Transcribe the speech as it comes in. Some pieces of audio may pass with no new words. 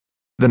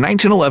The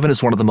 1911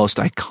 is one of the most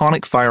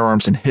iconic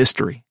firearms in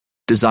history.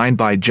 Designed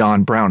by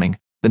John Browning,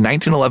 the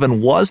 1911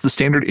 was the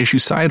standard issue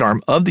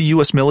sidearm of the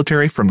U.S.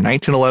 military from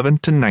 1911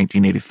 to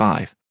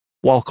 1985.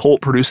 While Colt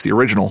produced the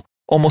original,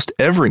 almost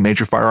every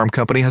major firearm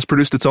company has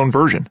produced its own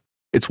version.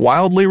 It's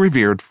wildly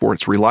revered for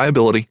its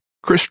reliability,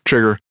 crisp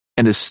trigger,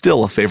 and is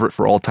still a favorite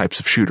for all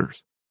types of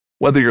shooters.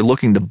 Whether you're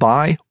looking to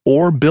buy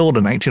or build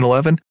a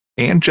 1911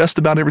 and just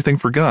about everything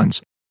for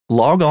guns,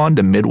 log on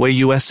to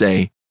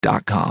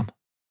MidwayUSA.com.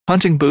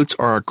 Hunting boots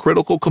are a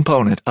critical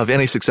component of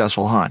any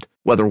successful hunt.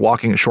 Whether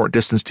walking a short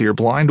distance to your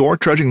blind or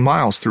trudging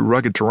miles through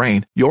rugged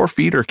terrain, your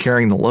feet are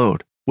carrying the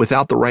load.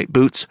 Without the right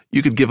boots,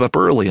 you could give up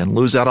early and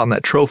lose out on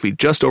that trophy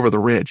just over the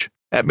ridge.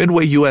 At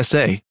Midway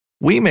USA,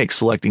 we make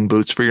selecting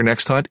boots for your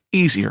next hunt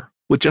easier.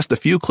 With just a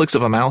few clicks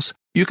of a mouse,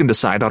 you can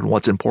decide on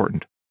what's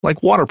important,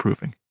 like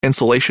waterproofing,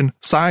 insulation,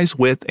 size,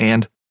 width,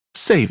 and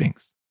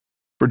savings.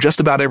 For just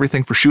about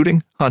everything for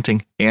shooting,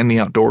 hunting, and the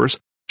outdoors,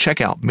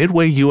 check out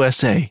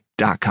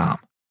MidwayUSA.com.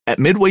 At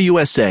Midway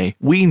USA,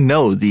 we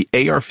know the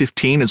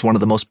AR-15 is one of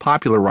the most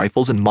popular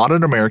rifles in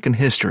modern American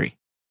history.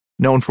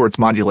 Known for its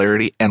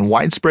modularity and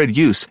widespread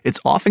use,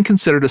 it's often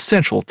considered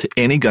essential to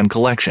any gun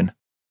collection.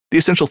 The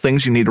essential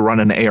things you need to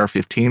run an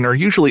AR-15 are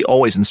usually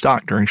always in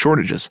stock during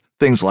shortages,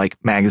 things like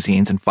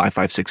magazines and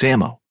 5.56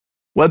 ammo.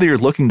 Whether you're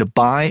looking to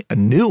buy a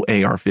new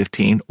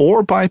AR-15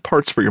 or buy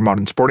parts for your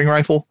modern sporting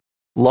rifle,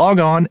 log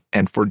on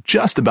and for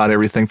just about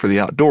everything for the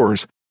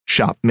outdoors,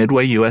 shop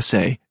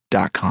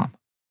MidwayUSA.com.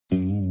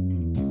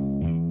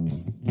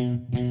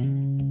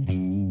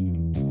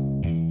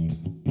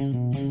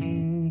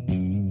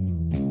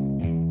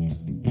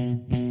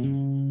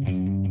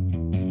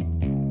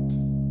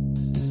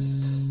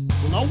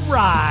 All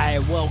right,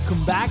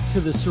 welcome back to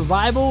the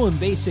Survival and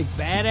Basic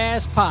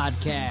Badass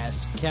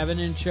Podcast, Kevin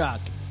and Chuck.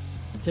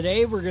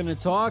 Today we're going to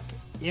talk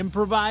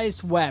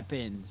improvised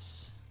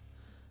weapons.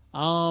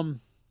 Kevin,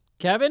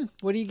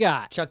 what do you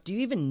got? Chuck, do you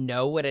even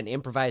know what an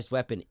improvised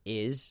weapon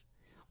is?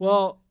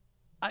 Well,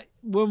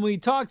 when we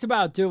talked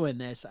about doing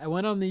this, I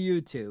went on the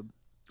YouTube.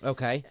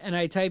 Okay. And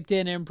I typed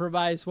in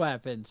improvised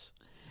weapons.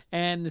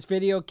 And this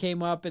video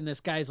came up and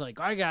this guy's like,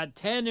 I got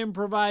 10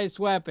 improvised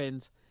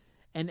weapons.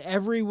 And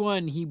every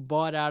one he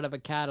bought out of a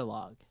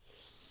catalog.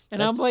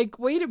 And I'm like,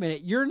 wait a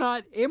minute, you're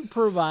not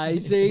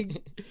improvising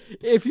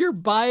if you're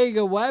buying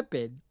a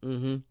weapon.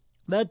 Mm-hmm.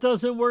 That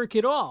doesn't work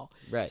at all.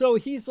 Right. So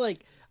he's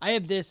like, I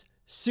have this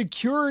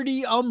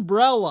security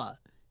umbrella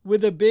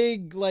with a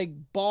big like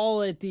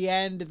ball at the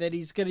end that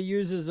he's going to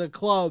use as a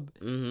club.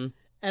 Mm-hmm.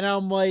 And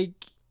I'm like,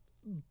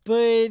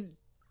 but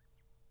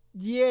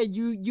yeah,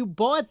 you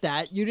bought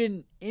that. You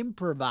didn't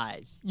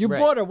improvise. You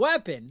bought a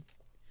weapon.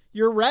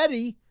 You're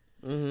ready.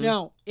 Mm-hmm.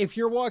 Now, if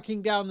you're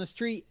walking down the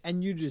street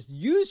and you just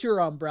use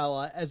your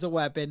umbrella as a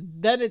weapon,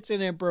 then it's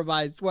an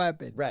improvised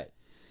weapon. Right.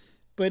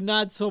 But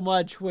not so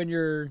much when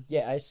you're...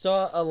 Yeah, I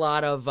saw a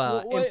lot of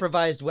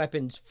improvised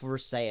weapons for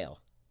sale.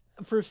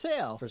 For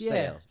sale. For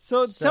sale.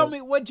 So tell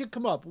me, what'd you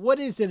come up? What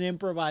is an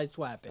improvised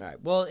weapon? All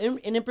right. Well, an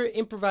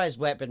improvised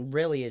weapon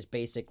really is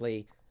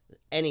basically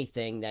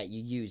anything that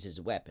you use as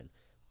a weapon.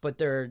 But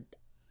they're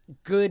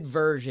good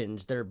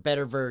versions, they're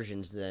better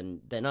versions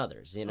than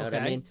others, you know what I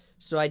mean?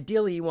 So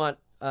ideally you want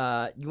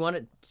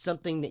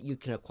something that you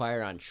can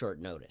acquire on short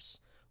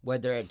notice,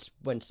 whether it's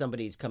when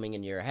somebody's coming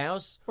into your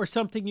house or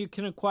something you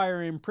can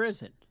acquire in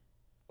prison.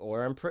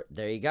 Or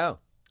there you go.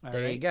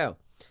 You go.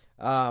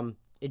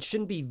 It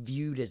shouldn't be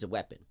viewed as a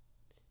weapon.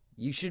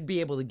 You should be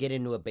able to get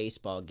into a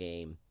baseball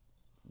game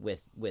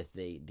with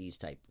these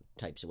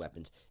types of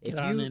weapons. Get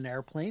on an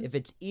airplane? If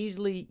it's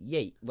easily,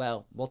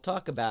 we'll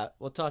talk about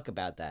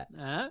that.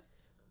 Uh-huh.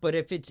 But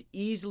if it's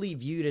easily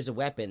viewed as a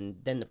weapon,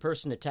 then the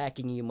person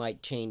attacking you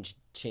might change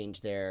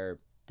their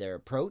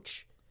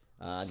approach.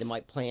 They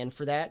might plan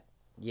for that,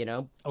 you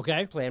know.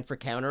 Okay. Plan for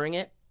countering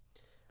it.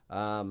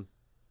 And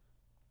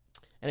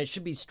it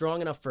should be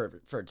strong enough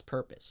for its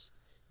purpose.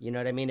 You know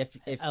what I mean? If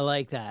I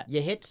like that.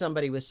 You hit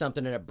somebody with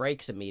something and it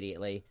breaks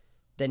immediately,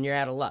 then you're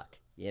out of luck,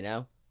 you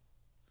know?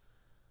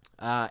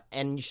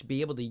 And you should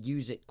be able to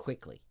use it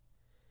quickly.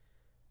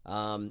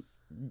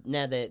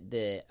 Now,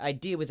 the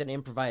idea with an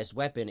improvised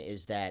weapon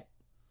is that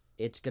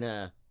it's going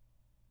to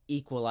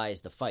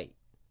equalize the fight.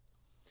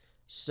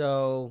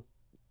 So,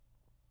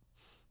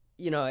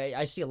 you know,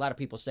 I see a lot of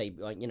people say,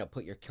 you know,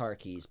 put your car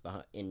keys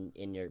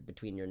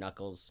between your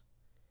knuckles,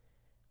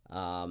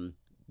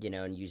 you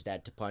know, and use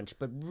that to punch.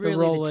 But really, the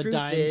roll the truth of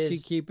dimes is, you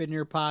keep in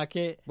your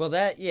pocket. Well,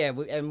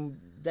 and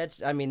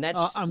that's I'm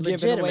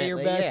giving away your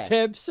best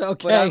tips.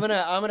 Okay, but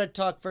I'm gonna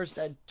talk first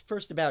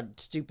about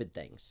stupid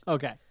things.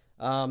 Okay.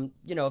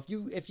 You know,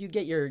 if you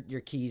get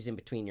your keys in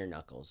between your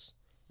knuckles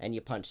and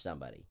you punch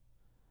somebody,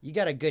 you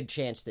got a good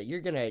chance that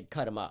you're gonna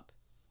cut them up,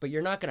 but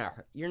you're not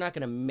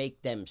gonna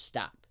make them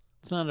stop.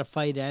 It's not a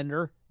fight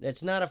ender.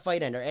 It's not a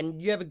fight ender,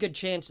 and you have a good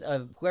chance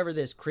of whoever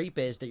this creep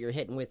is that you're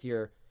hitting with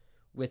your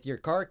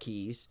car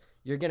keys.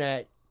 You're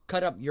gonna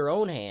cut up your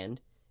own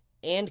hand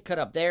and cut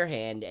up their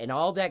hand, and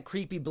all that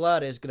creepy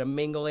blood is gonna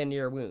mingle into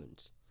your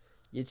wounds.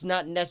 It's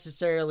not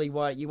necessarily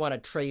what you want to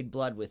trade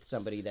blood with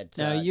somebody that's.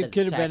 No, you that's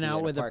could have been attacking you out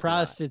in with a parking lot.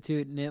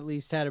 prostitute and at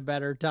least had a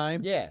better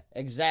time. Yeah,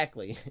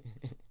 exactly.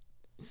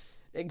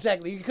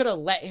 Exactly. You could have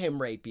let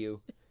him rape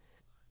you,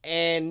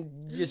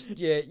 and just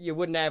you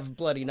wouldn't have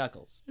bloody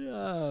knuckles.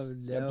 Oh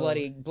no,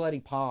 A bloody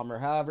palm, or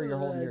however you're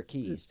holding your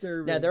keys.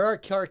 Disturbing. Now there are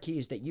car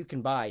keys that you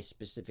can buy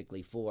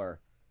specifically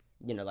for,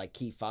 like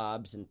key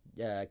fobs and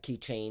key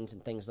chains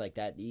and things like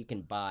that you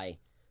can buy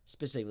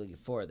specifically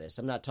for this.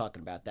 I'm not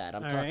talking about that.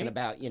 I'm talking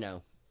about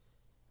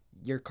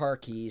your car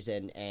keys,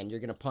 and you're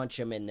gonna punch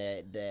them, and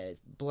the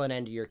blunt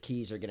end of your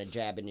keys are gonna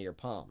jab into your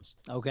palms.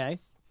 Okay.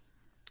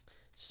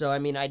 So I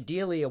mean,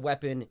 ideally, a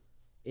weapon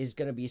is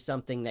gonna be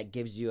something that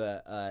gives you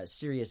a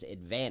serious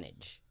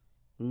advantage,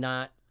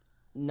 not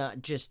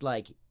just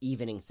like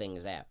evening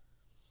things out,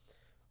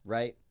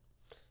 right?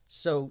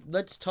 So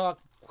let's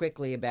talk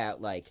quickly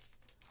about like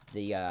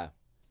the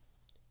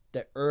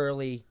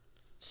early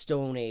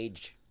Stone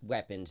Age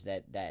weapons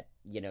that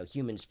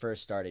humans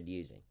first started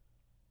using.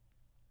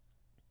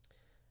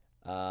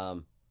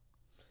 Celt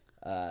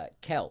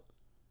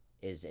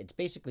it's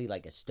basically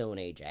like a Stone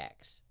Age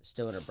axe,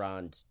 Stone or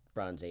Bronze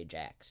Age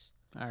axe.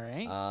 All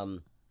right.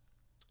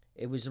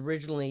 It was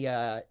originally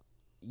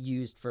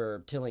used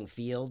for tilling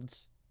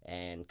fields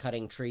and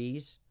cutting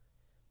trees,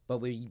 but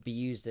would be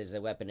used as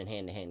a weapon in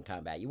hand-to-hand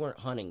combat. You weren't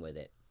hunting with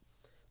it,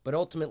 but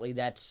ultimately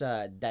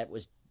that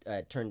was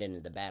turned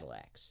into the battle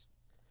axe.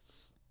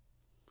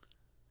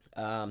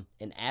 An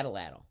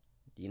atlatl.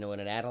 Do you know what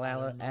an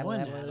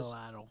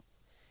atlatl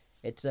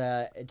is?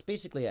 It's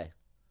basically a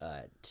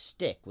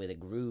stick with a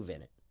groove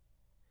in it,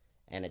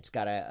 and it's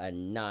got a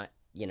knot,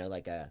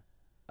 like a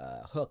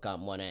hook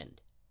on one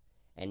end,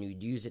 and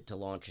you'd use it to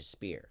launch a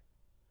spear.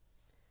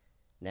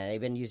 Now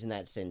they've been using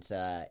that since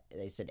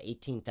they said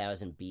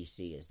 18,000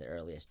 BC is the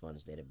earliest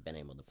ones they'd have been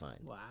able to find.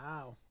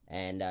 Wow!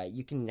 And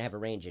you can have a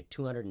range of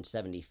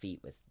 270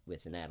 feet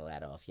with an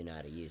atlatl if you know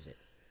how to use it.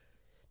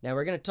 Now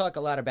we're going to talk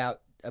a lot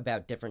about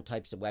different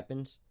types of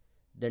weapons.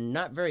 They're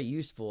not very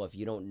useful if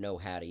you don't know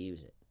how to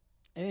use it.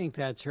 I think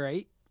that's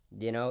right.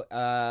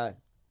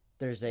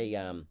 There's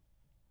a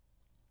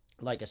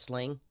like a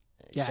sling,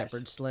 Yes.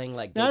 shepherd's sling,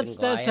 like David and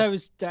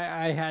Goliath.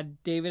 I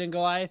had David and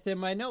Goliath in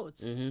my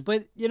notes,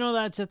 but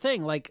that's a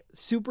thing. Like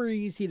super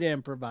easy to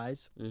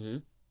improvise. Mm-hmm.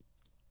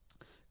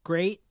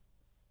 Great,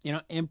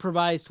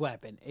 improvised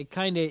weapon. It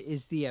kind of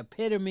is the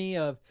epitome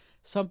of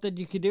something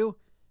you could do,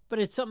 but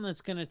it's something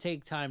that's going to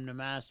take time to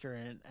master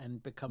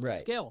and become a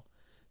skill.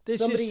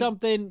 This is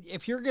something,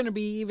 if you're going to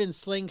be even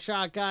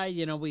slingshot guy,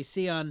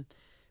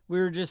 we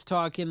were just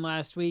talking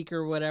last week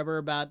or whatever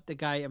about the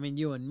guy. I mean,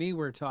 you and me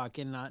were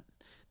talking, not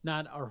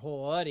our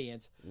whole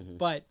audience,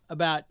 but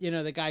about,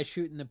 the guy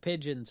shooting the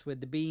pigeons with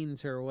the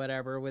beans or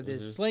whatever with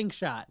his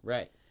slingshot.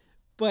 Right.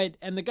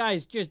 And the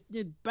guy's just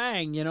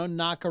bang,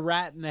 knock a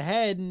rat in the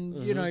head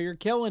and, you're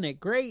killing it.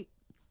 Great.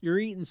 You're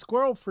eating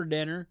squirrel for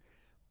dinner.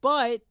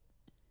 But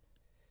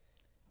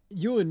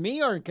you and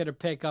me aren't going to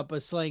pick up a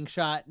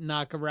slingshot and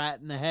knock a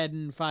rat in the head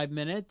in 5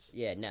 minutes.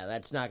 Yeah, no,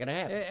 that's not going to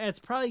happen. It's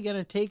probably going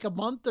to take a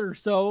month or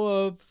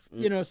so of,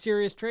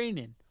 serious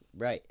training.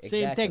 Right, exactly.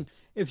 Same thing.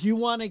 If you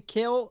want to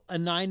kill a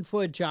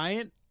 9-foot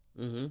giant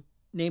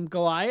named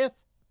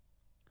Goliath,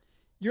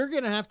 you're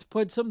going to have to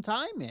put some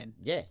time in.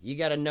 Yeah, you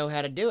got to know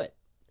how to do it.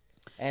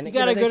 And you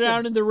got to go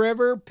down in the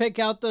river, pick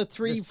out the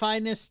three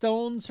finest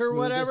stones or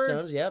whatever.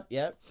 Stones, yep.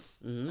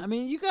 Mm-hmm. I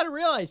mean, you got to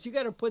realize you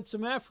got to put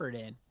some effort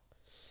in.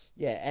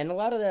 Yeah, and a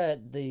lot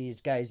of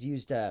these guys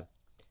used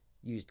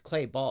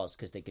clay balls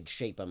because they could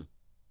shape them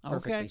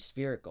perfectly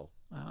spherical.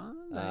 Oh,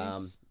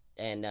 nice.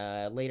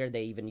 And later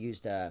they even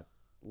used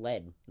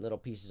little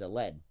pieces of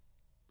lead.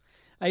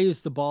 I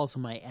used the balls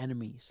of my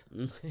enemies.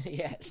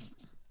 Yes.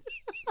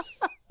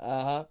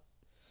 Uh-huh.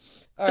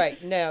 All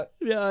right, now...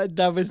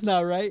 that was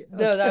not right?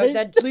 No, okay.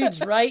 that leads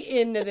right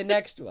into the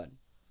next one.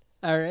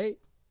 All right.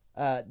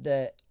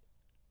 The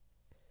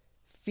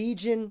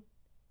Fijian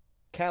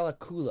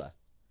Kalikula.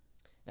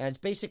 And it's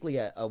basically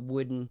a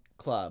wooden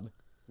club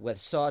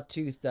with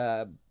sawtooth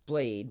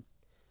blade.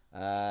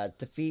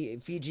 The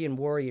Fijian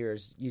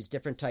warriors used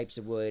different types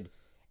of wood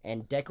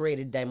and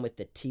decorated them with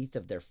the teeth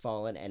of their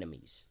fallen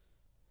enemies.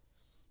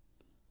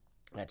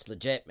 That's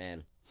legit,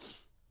 man.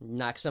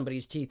 Knock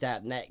somebody's teeth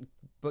out, and that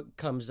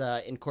becomes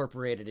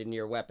incorporated in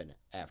your weapon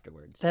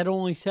afterwards. That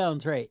only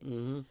sounds right.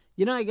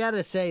 Mm-hmm. I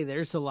gotta say,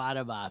 there's a lot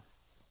of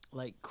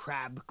like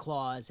crab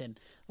claws and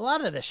a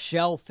lot of the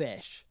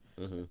shellfish.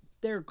 Mm-hmm.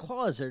 Their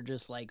claws are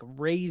just like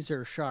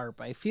razor sharp.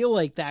 I feel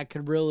like that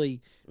could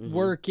really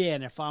work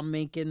in if I'm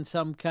making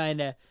some kind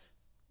of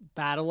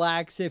battle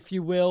axe, if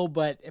you will,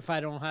 but if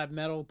I don't have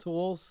metal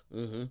tools.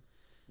 Mm-hmm.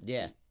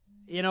 Yeah.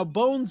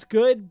 Bone's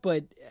good,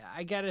 but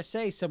I gotta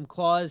say, some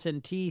claws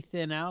and teeth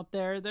in out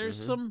there, there's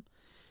some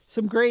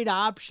great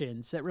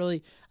options that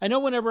really... I know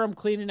whenever I'm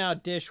cleaning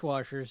out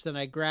dishwashers, then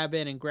I grab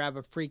in and grab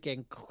a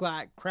freaking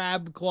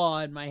crab claw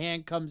and my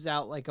hand comes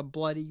out like a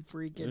bloody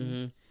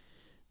freaking...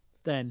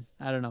 Then,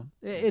 I don't know.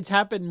 It's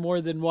happened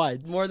more than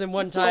once. More than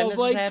one time this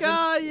has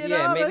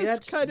happened? maybe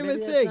that's kind of a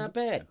thing. Not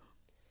bad.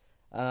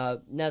 Now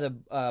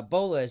the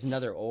bola is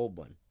another old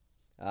one.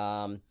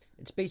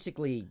 It's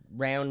basically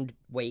round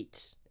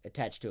weights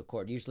attached to a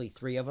cord, usually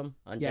 3 of them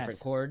on different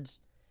cords,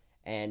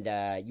 and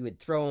you would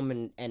throw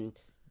them, and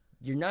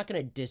you're not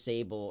going to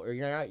disable or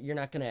you're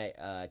not going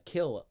to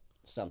kill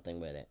something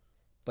with it,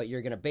 but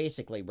you're going to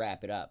basically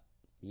wrap it up.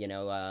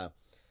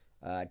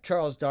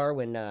 Charles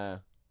Darwin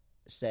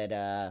said,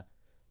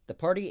 "The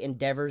party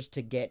endeavors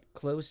to get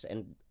close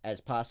and as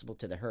possible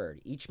to the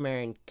herd. Each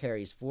man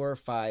carries 4 or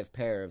 5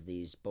 pair of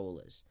these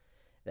bolas."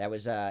 That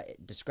was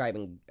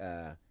describing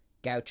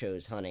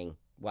gauchos hunting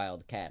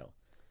wild cattle.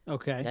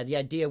 Okay. Now, the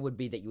idea would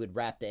be that you would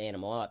wrap the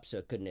animal up so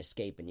it couldn't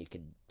escape and you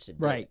could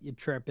subdue Right, it. you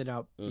trip it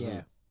up. Mm-hmm.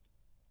 Yeah.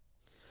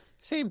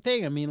 Same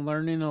thing. I mean,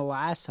 learning a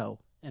lasso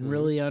and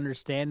really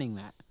understanding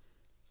that.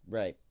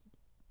 Right.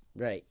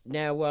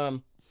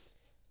 Now,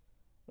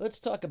 let's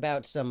talk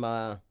about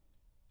some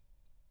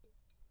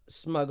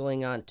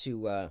smuggling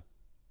onto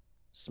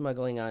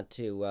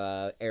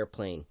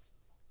airplane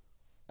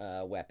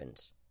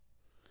weapons.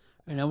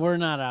 I know we're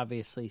not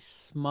obviously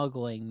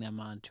smuggling them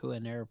onto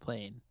an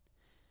airplane.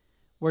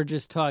 We're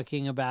just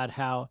talking about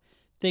how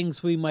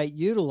things we might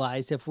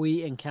utilize if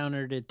we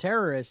encountered a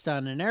terrorist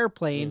on an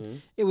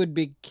airplane. It would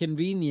be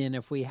convenient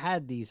if we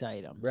had these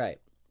items. Right.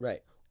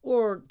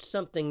 Or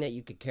something that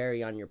you could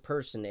carry on your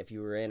person if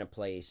you were in a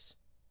place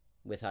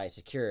with high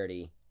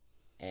security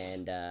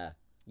and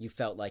you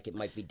felt like it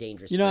might be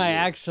dangerous. I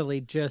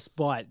actually just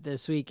bought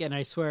this week, and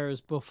I swear it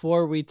was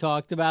before we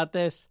talked about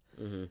this.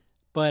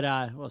 But,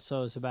 so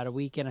it was about a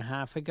week and a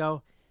half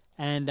ago,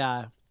 and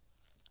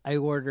I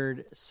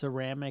ordered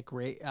ceramic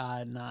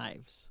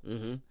knives.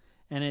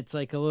 And it's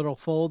like a little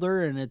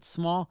folder, and it's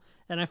small,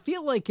 and I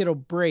feel like it'll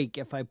break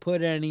if I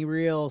put any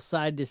real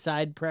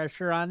side-to-side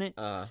pressure on it.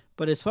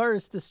 But as far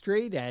as the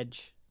straight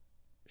edge,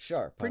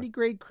 sharp, pretty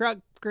great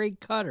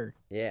cutter.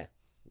 Yeah.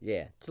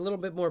 It's a little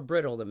bit more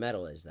brittle than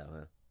metal is, though,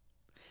 huh?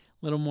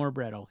 A little more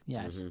brittle,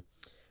 yes.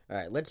 All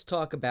right, let's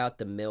talk about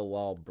the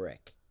Millwall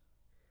brick.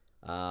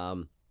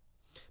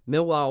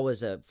 Millwall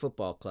was a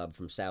football club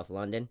from South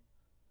London,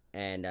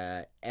 and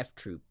F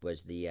Troop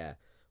was the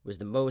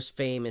most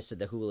famous of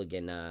the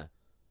hooligan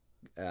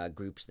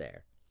groups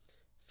there.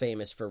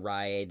 Famous for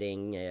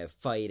rioting,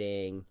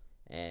 fighting,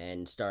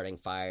 and starting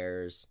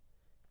fires.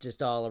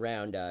 Just all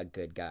around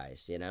good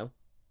guys,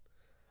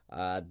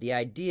 The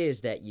idea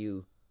is that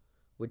you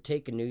would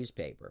take a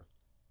newspaper,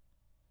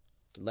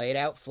 lay it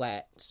out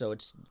flat so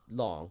it's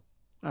long,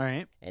 all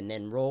right, and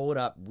then roll it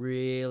up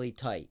really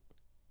tight,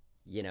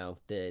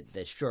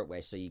 the short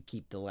way so you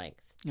keep the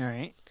length. All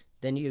right.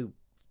 Then you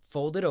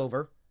fold it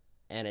over,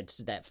 and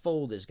that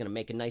fold is going to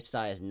make a nice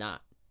size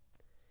knot.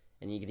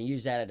 And you can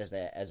use that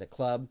as a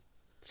club,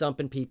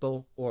 thumping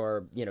people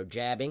or,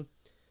 jabbing.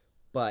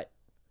 But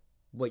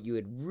what you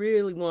would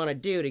really want to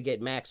do to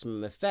get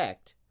maximum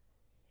effect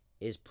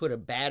is put a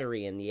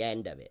battery in the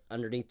end of it,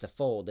 underneath the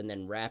fold, and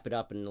then wrap it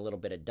up in a little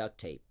bit of duct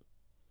tape.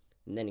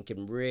 And then you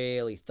can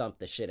really thump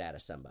the shit out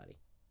of somebody.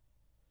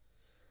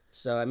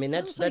 So, I mean,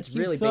 that's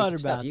really basic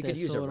stuff. You could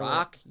use a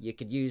rock. You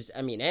could use,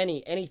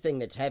 anything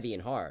that's heavy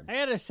and hard. I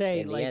gotta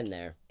say, in the end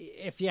there,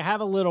 if you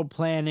have a little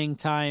planning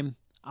time,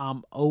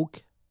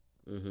 oak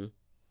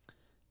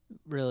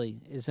really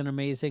is an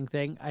amazing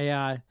thing.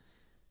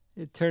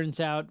 It turns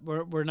out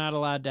we're not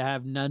allowed to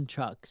have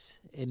nunchucks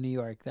in New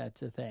York.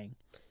 That's a thing.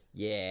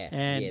 Yeah,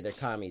 they're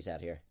commies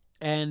out here.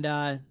 And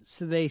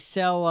so they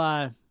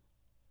sell.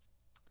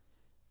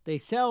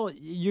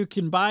 You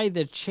can buy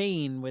the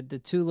chain with the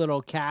 2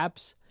 little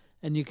caps.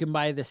 And you can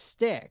buy the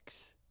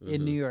sticks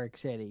in New York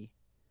City.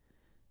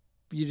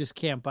 You just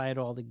can't buy it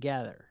all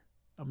together.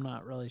 I'm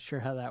not really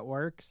sure how that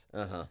works.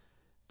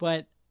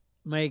 But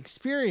my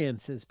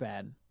experience has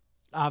been,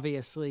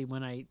 obviously,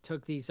 when I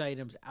took these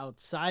items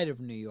outside of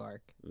New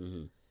York,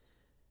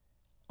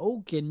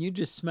 oak, and you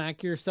just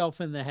smack yourself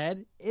in the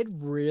head, it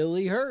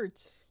really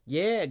hurts.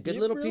 Yeah, good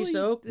little piece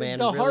of oak, man.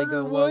 The really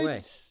harder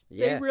woods,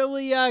 they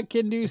really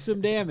can do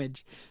some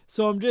damage.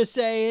 So I'm just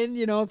saying,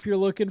 if you're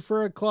looking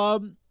for a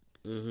club,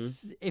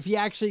 if you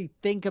actually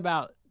think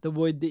about the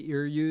wood that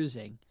you're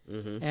using,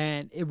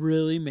 and it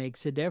really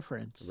makes a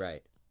difference.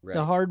 Right.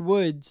 The hard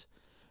woods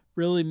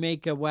really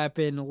make a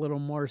weapon a little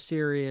more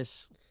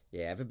serious.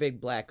 Yeah, I have a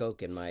big black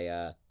oak in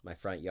my my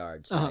front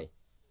yard, so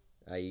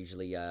I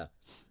usually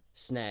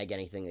snag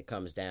anything that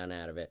comes down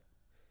out of it.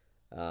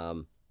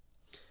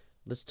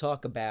 Let's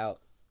talk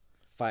about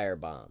fire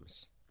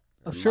bombs.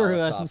 Oh, sure, who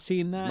hasn't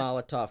seen that?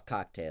 Molotov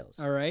cocktails.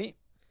 All right.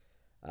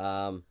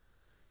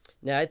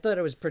 Now, I thought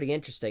it was pretty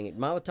interesting.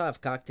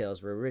 Molotov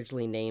cocktails were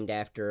originally named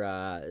after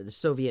the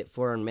Soviet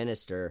foreign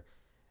minister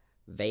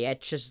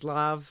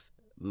Vyacheslav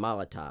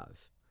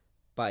Molotov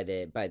by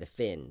the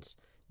Finns.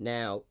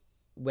 Now,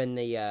 when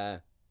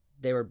they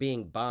were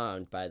being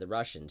bombed by the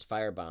Russians,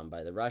 firebombed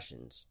by the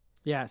Russians,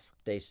 yes,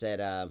 they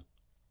said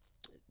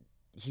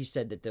he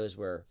said that those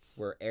were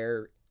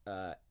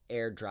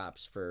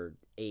airdrops for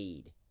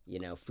aid,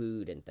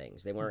 food and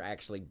things. They weren't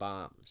actually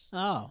bombs.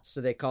 Oh,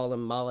 so they call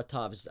them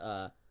Molotov's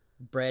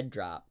bread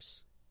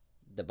drops,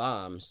 the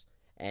bombs,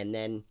 and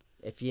then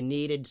If you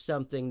needed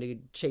something to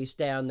chase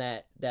down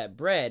that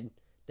bread,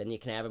 then you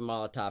can have a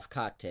Molotov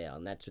cocktail,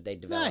 and that's what they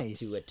developed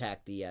to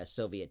attack the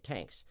Soviet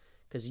tanks.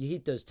 Because you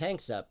heat those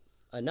tanks up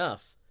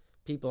enough,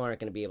 people aren't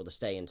going to be able to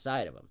stay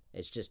inside of them.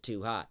 It's just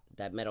too hot.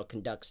 That metal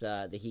conducts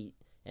the heat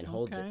and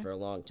holds it for a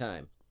long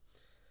time.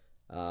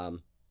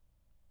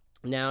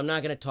 Now, I'm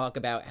not going to talk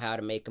about how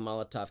to make a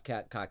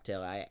Molotov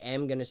cocktail. I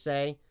am going to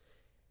say,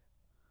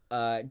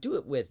 do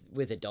it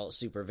with adult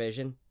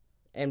supervision.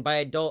 And by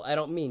adult, I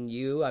don't mean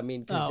you. I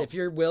mean, because if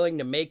you're willing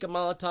to make a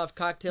Molotov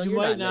cocktail, you're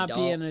might not not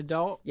be an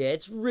adult. Yeah,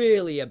 it's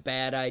really a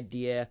bad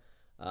idea.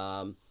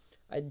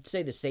 I'd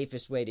say the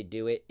safest way to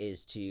do it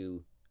is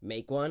to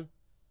make one,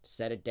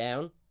 set it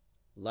down,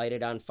 light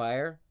it on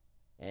fire,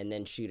 and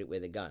then shoot it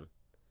with a gun.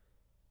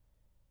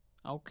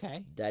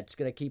 Okay. That's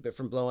going to keep it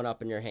from blowing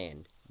up in your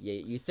hand.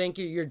 You think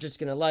you're just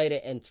going to light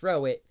it and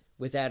throw it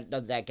without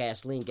that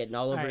gasoline getting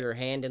all over your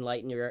hand and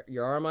lighting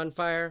your arm on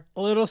fire?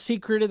 A little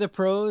secret of the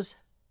pros,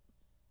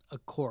 a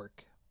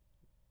cork.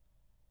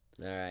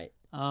 All right.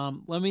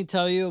 Let me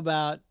tell you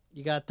about,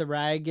 you got the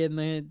rag in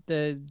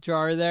the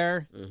jar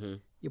there. Mm-hmm.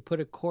 You put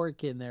a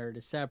cork in there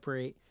to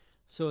separate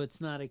so it's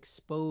not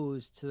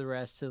exposed to the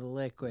rest of the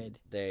liquid.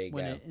 There you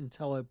go.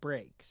 Until it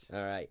breaks.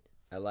 All right.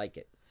 I like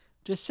it.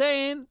 Just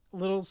saying,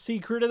 little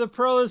secret of the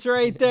pros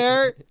right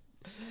there.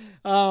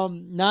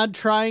 Not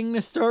trying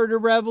to start a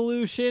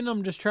revolution.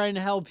 I'm just trying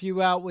to help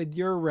you out with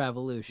your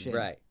revolution.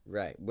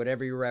 Right.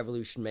 Whatever your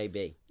revolution may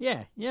be.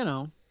 Yeah, you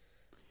know.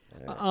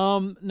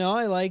 Right. No,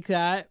 I like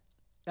that.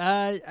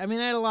 I mean,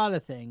 I had a lot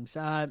of things.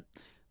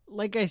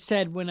 Like I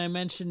said, when I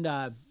mentioned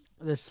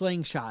the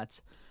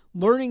slingshots,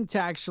 learning to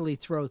actually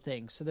throw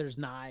things. So there's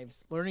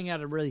knives, learning how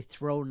to really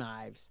throw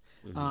knives.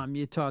 Mm-hmm.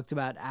 You talked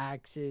about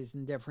axes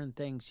and different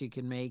things you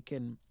can make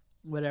and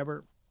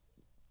whatever.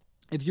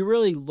 If you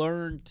really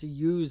learn to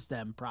use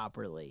them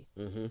properly,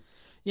 mm-hmm.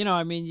 you know,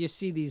 I mean, you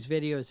see these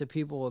videos of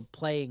people with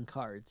playing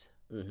cards,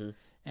 mm-hmm.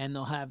 and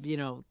they'll have, you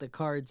know, the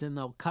cards and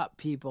they'll cut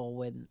people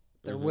when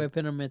they're mm-hmm.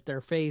 whipping them at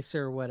their face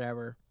or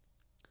whatever.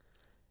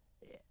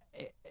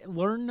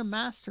 Learn to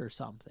master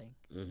something.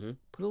 Mm-hmm.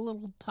 Put a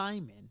little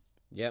time in.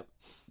 Yep.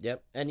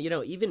 And you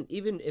know, even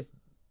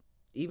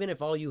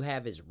if all you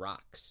have is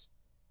rocks,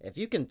 if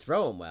you can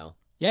throw them well,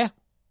 yeah,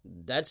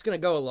 that's gonna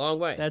go a long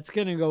way. That's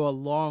gonna go a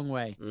long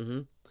way.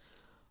 Mm-hmm.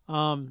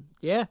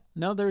 Yeah.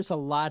 No, there's a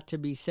lot to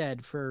be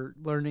said for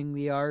learning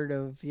the art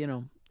of, you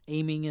know,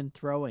 aiming and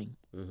throwing.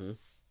 Mm-hmm.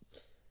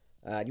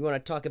 Do you want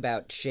to talk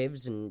about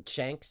shivs and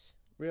shanks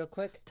real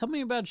quick? Tell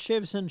me about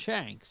shivs and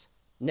shanks.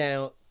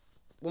 Now,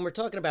 when we're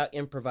talking about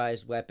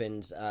improvised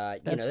weapons,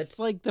 that's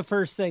like the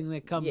first thing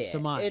that comes to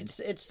mind.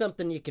 It's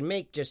something you can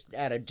make just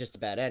out of just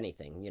about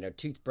anything. You know,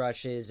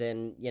 toothbrushes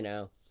and, you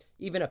know,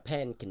 even a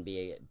pen can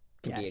be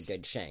a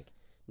good shank.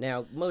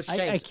 Now, most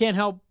shanks... I can't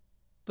help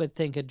but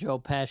think of Joe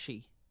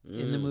Pesci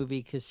in the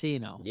movie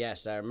Casino.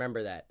 Yes, I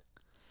remember that.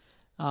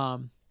 I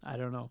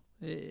don't know.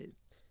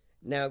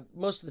 Now,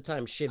 most of the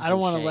time, shivs I don't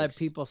want to let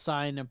people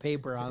sign a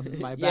paper on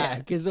my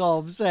back, is all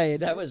I'm saying.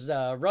 That was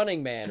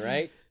Running Man,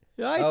 right?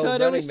 I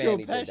thought it was Joe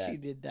Pesci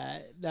did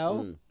that.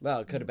 No? Well,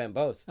 it could have been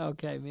both.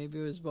 Okay, maybe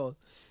it was both.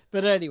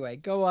 But anyway,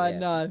 go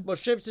on. Yeah. Well,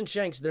 shivs and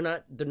shanks, they're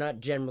not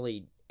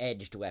generally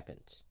edged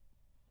weapons.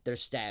 They're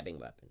stabbing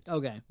weapons.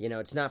 Okay. You know,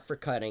 it's not for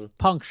cutting.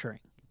 Puncturing.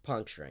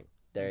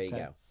 There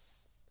you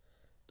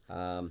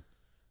go.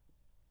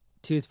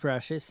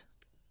 Toothbrushes.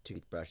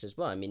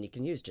 Well, I mean, you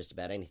can use just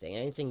about anything.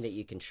 Anything that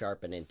you can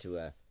sharpen into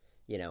a,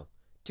 you know,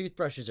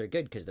 toothbrushes are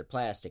good because they're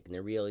plastic and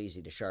they're real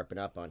easy to sharpen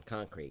up on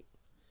concrete.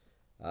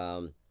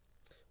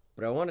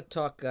 But I want to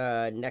talk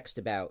next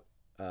about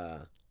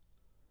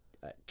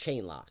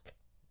chain lock,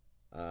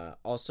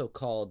 also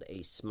called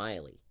a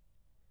smiley.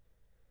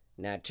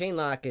 Now, chain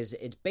lock it's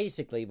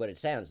basically what it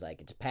sounds like.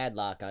 It's a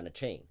padlock on a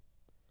chain.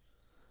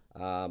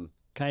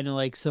 Kind of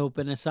like soap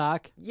in a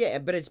sock? Yeah,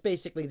 but it's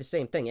basically the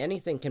same thing.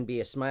 Anything can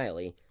be a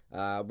smiley.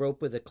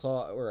 Rope with a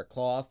claw or a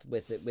cloth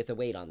with a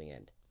weight on the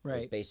end. Right.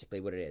 That's basically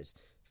what it is.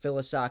 Fill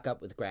a sock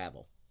up with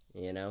gravel,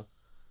 you know,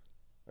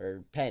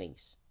 or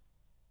pennies.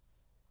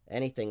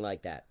 Anything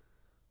like that.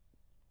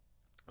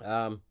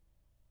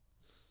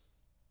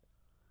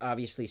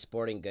 Obviously,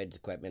 sporting goods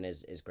equipment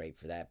is great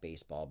for that.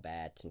 Baseball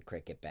bats and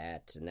cricket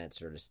bats and that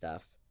sort of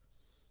stuff.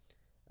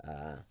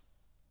 Have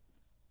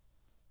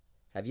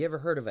you ever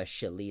heard of a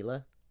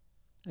shillelagh?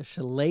 A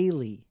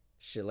shillelagh.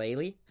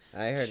 Shillelagh?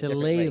 I heard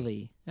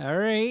shillelagh. All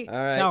right.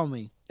 Tell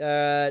me.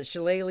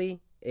 Shillelagh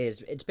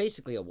it's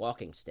basically a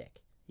walking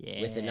stick.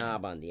 Yeah. With a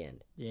knob on the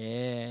end.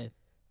 Yeah.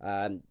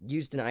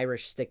 Used in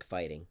Irish stick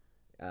fighting.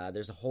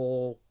 There's a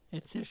whole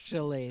it's a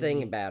shillelagh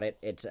thing about it.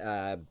 It's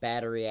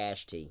battery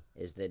ashty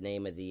is the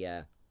name of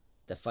the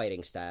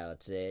fighting style.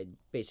 It's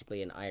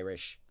basically an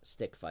Irish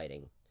stick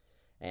fighting,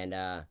 and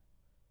I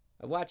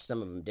watched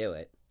some of them do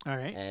it. All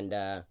right,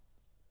 and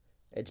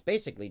it's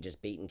basically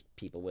just beating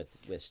people with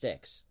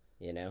sticks,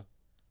 you know.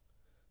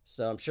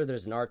 So I'm sure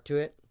there's an art to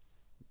it,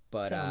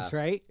 but sounds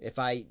right. If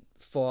I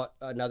fought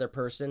another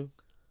person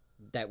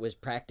that was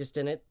practiced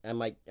in it, I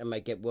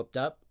might get whooped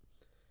up.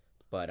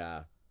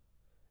 But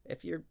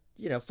if you're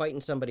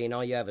fighting somebody and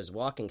all you have is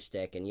walking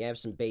stick and you have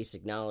some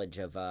basic knowledge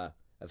of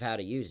how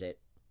to use it,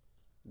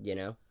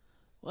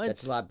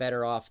 that's a lot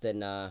better off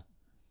than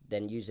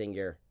using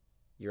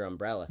your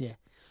umbrella. Yeah.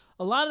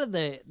 A lot of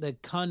the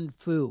kung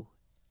fu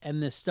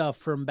and the stuff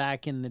from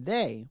back in the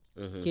day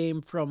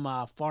came from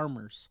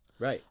farmers.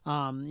 Right.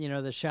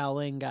 The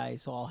Shaolin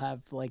guys all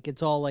have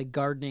it's all like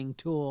gardening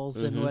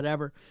tools and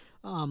whatever,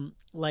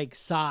 like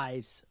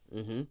size,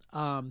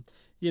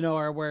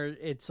 or where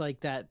it's like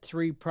that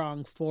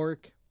 3-prong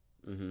fork.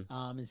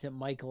 Is it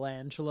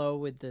Michelangelo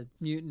with the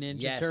Mutant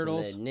Ninja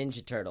Turtles? Yes, the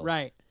Ninja Turtles.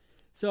 Right.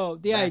 So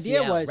the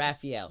idea was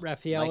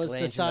Raphael was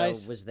the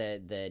size, was the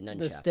nunchucks.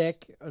 the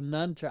stick, or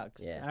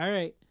nunchucks. Yeah. All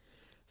right.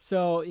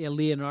 So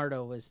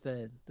Leonardo was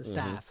the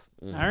staff.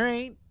 All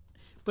right.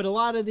 But a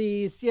lot of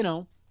these,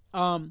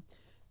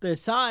 the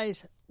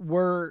size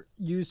were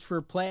used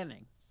for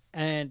planting,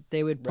 and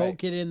they would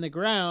poke it in the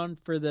ground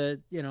for the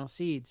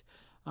seeds.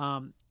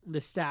 The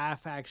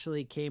staff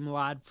actually came a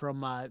lot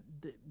from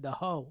the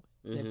hoe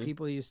that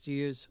people used to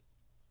use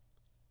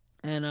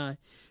and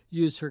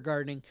use for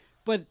gardening.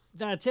 But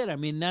that's it. I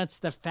mean, that's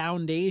the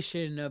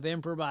foundation of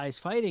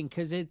improvised fighting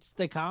because it's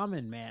the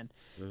common man.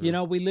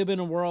 We live in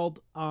a world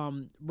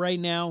right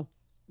now,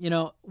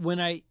 when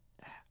I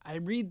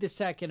read the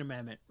Second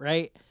Amendment,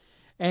 right?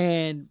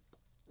 And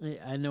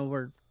I know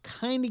we're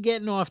kind of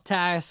getting off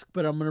task,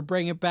 but I'm going to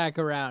bring it back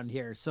around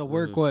here. So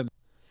work with me.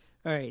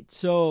 All right.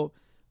 So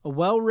a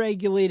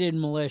well-regulated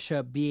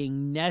militia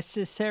being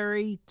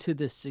necessary to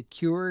the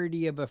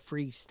security of a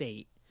free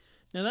state.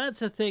 Now,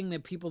 that's a thing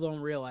that people don't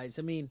realize.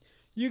 I mean,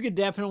 you could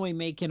definitely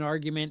make an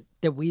argument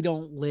that we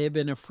don't live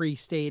in a free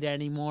state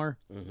anymore,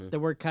 that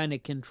we're kind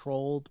of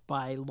controlled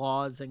by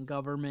laws and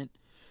government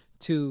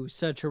to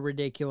such a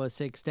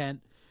ridiculous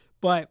extent.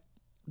 But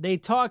they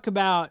talk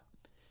about,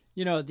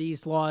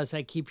 these laws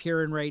I keep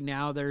hearing right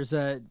now. There's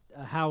a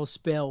House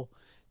bill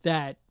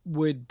that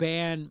would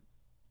ban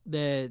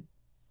the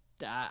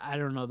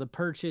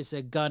purchase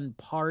of gun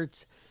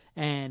parts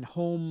and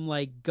home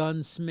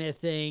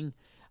gunsmithing,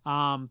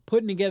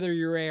 putting together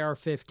your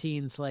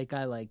AR-15s like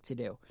I like to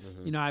do.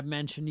 I've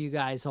mentioned to you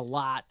guys a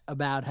lot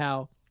about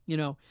how,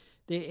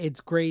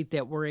 it's great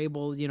that we're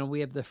able, we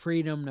have the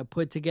freedom to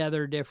put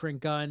together different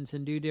guns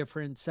and do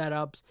different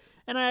setups.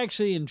 And I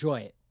actually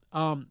enjoy it.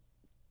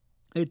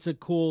 It's a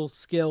cool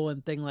skill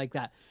and thing like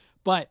that.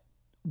 But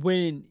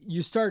when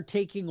you start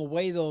taking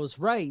away those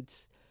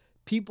rights,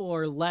 people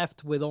are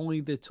left with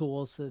only the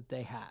tools that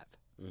they have.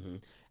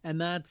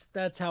 And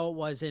that's how it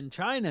was in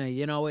China,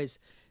 is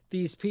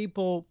these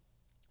people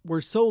were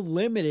so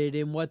limited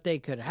in what they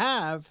could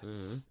have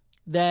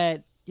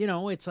that,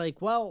 it's like,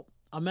 well,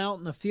 I'm out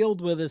in the field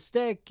with a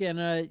stick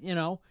and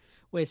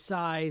with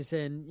size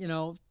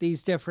and,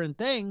 these different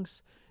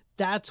things.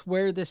 That's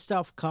where this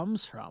stuff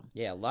comes from.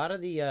 Yeah, a lot of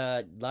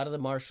the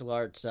martial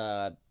arts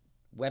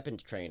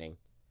weapons training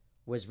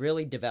was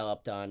really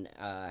developed on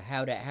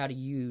how to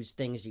use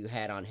things you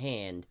had on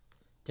hand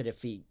to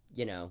defeat,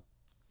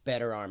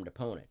 better armed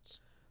opponents.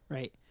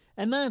 Right.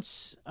 And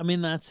that's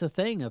the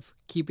thing of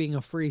keeping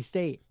a free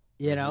state,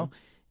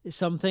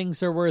 Some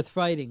things are worth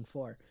fighting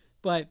for.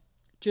 But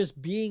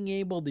just being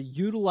able to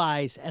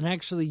utilize and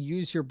actually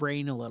use your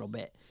brain a little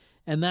bit.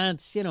 And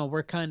that's,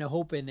 we're kind of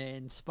hoping to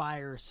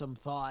inspire some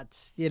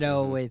thoughts,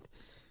 with...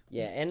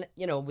 Yeah, and,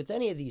 with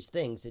any of these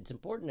things, it's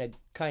important to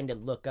kind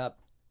of look up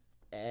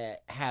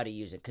how to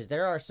use it, because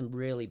there are some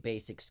really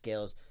basic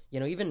skills.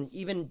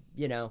 Even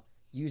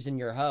using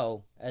your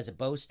hoe as a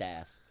bow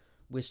staff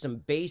with some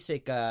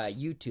basic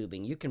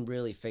YouTubing, you can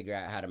really figure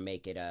out how to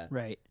make it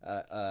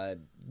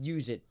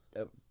use it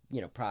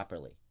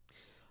properly.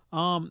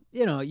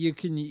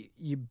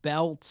 You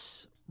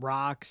belts,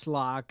 rocks,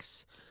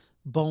 locks,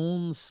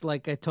 bones,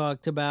 like I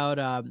talked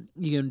about.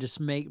 You can just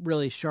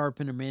really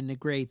sharpen them into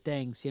great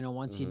things.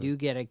 Once you do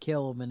get a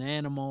kill of an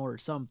animal or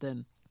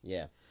something.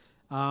 Yeah.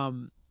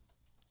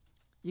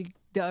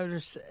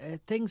 There's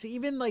things,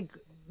 even like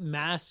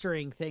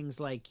mastering things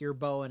like your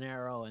bow and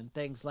arrow and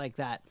things like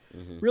that.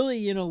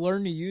 Really,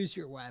 learn to use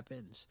your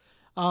weapons.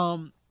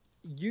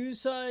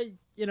 Use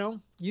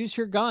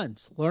your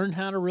guns. Learn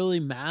how to really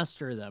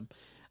master them.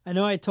 I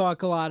know I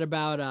talk a lot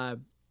about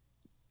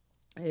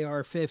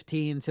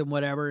AR-15s and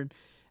whatever,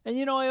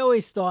 and I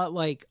always thought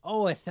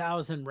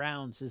 1,000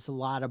 rounds is a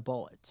lot of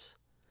bullets.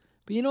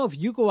 But if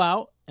you go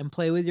out and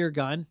play with your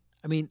gun,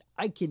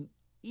 I can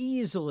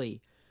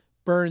easily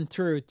burn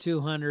through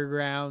 200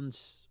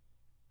 rounds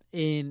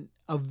in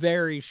a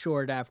very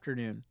short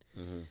afternoon.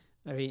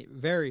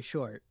 Very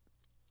short.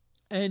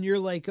 And you're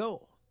like,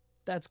 oh,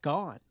 that's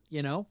gone,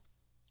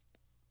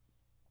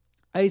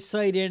 I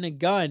sight in a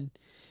gun,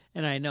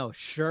 and I know,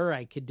 sure,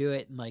 I could do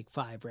it in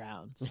 5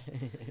 rounds.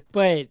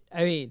 But,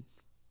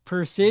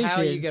 precision.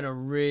 How are you going to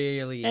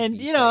really... And,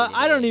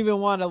 I don't even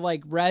want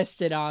to,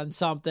 rest it on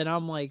something.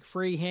 I'm,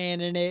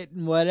 free-handing it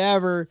and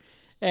whatever.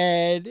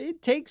 And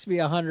it takes me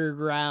 100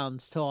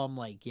 rounds till I'm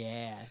like,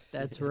 yeah,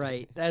 that's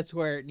right. That's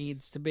where it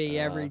needs to be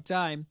every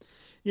time.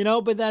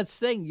 But that's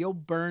the thing. You'll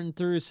burn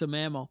through some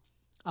ammo.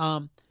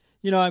 I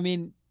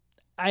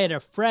had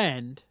a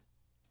friend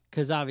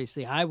because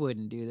obviously I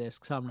wouldn't do this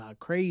because I'm not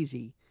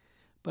crazy,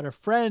 but a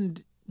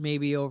friend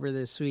maybe over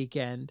this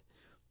weekend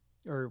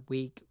or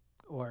week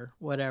or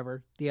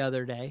whatever, the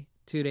other day,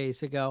 2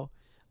 days ago,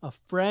 a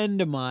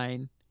friend of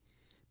mine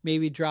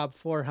maybe dropped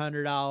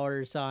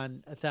 $400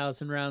 on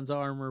 1,000 rounds of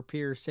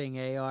armor-piercing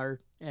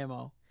AR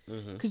ammo.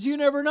 Because you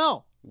never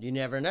know. You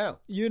never know.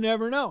 You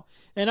never know.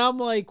 And I'm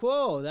like,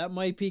 whoa, that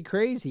might be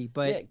crazy.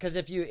 But yeah, because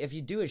if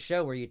you do a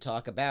show where you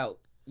talk about,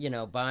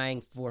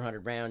 buying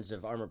 400 rounds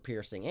of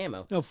armor-piercing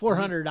ammo. No,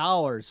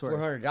 $400 worth.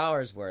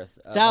 $400 worth.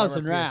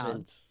 1,000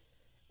 rounds.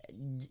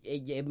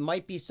 It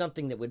might be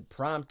something that would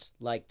prompt,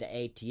 like, the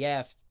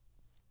ATF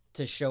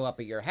to show up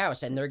at your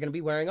house, and they're going to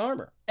be wearing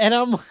armor. And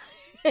I'm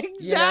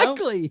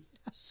exactly.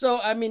 So,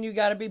 I mean, you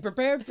got to be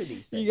prepared for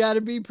these things. You got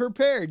to be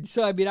prepared.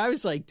 So, I mean, I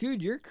was like,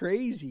 dude, you're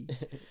crazy.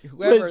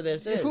 Whoever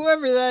this is.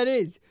 Whoever that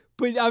is.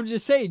 But I'm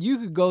just saying, you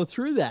could go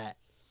through that,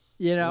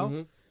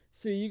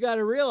 So you got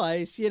to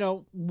realize,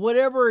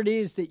 whatever it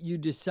is that you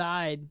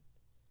decide,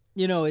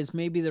 is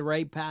maybe the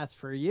right path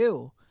for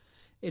you,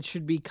 it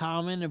should be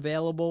common,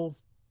 available,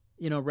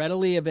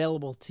 readily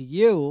available to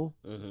you.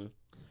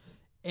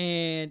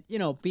 And,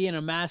 being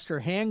a master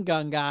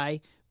handgun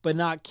guy, but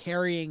not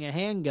carrying a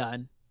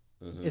handgun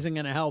isn't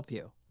going to help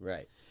you.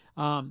 Right.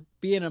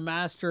 Being a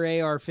master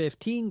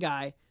AR-15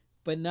 guy,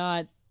 but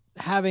not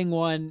having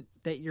one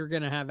that you're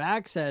going to have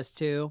access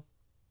to,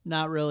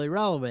 not really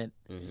relevant.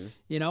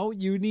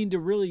 You need to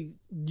really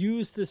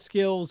use the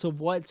skills of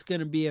what's going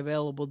to be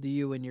available to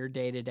you in your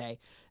day-to-day.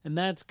 And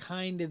that's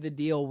kind of the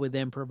deal with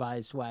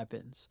improvised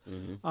weapons.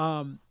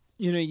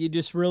 You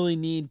just really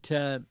need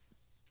to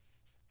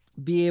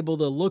be able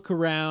to look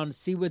around,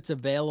 see what's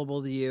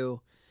available to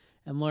you,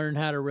 and learn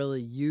how to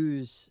really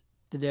use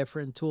the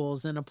different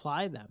tools and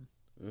apply them.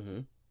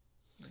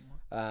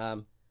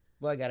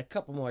 Well, I got a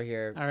couple more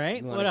here. All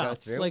right. What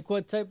else? Like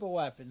what type of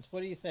weapons?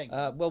 What do you think?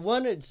 Well,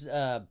 one is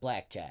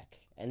blackjack,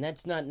 and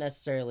that's not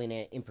necessarily an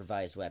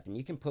improvised weapon.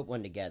 You can put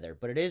one together,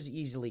 but it is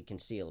easily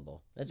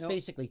concealable. That's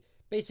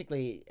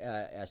basically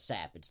a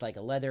sap. It's like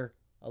a leather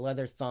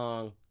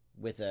thong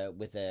with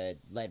a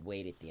lead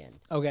weight at the end.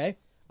 Okay.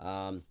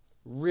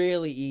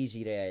 Really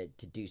easy to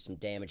do some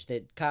damage.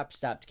 The cops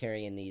stopped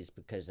carrying these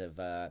because of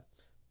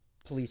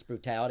police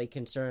brutality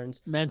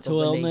concerns.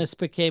 Mental illness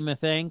became a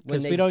thing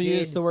because we don't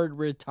use the word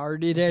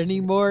retarded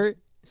anymore.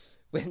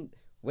 When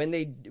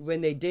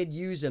they did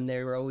use them,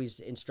 they were always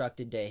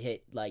instructed to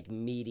hit like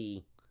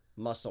meaty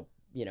muscle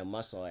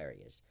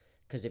areas,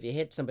 because if you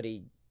hit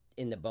somebody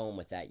in the bone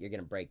with that, you're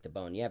going to break the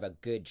bone. You have a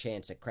good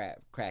chance of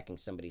cracking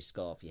somebody's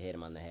skull if you hit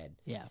them on the head.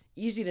 Yeah.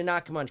 Easy to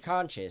knock them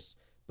unconscious,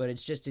 but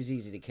it's just as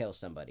easy to kill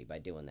somebody by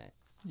doing that.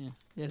 Yeah,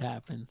 it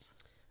happens.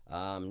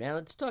 Now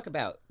let's talk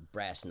about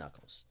brass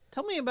knuckles.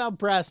 Tell me about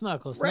brass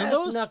knuckles.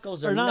 Brass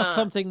knuckles are not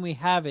something we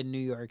have in New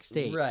York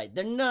State. Right.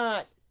 They're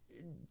not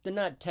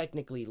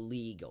technically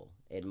legal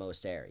in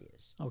most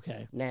areas.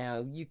 Okay.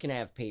 Now, you can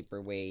have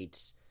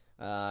paperweights.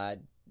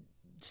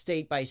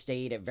 State by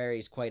state, it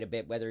varies quite a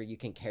bit whether you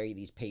can carry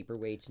these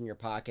paperweights in your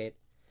pocket.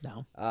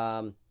 No.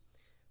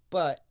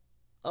 But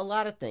a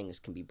lot of things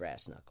can be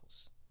brass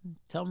knuckles.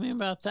 Tell me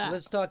about that. So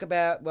let's talk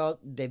about,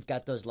 they've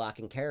got those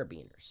locking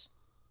carabiners.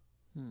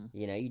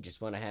 You just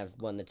want to have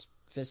one that's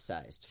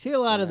fist-sized. See a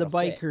lot of the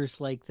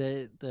bikers like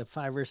the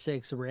 5 or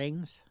 6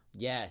 rings?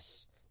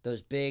 Yes.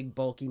 Those big,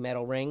 bulky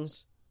metal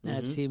rings.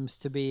 That seems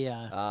to be,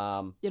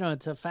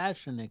 it's a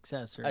fashion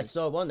accessory. I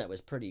saw one that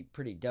was pretty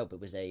dope. It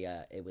was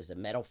a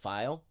metal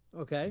file.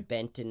 Okay.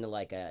 Bent into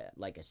like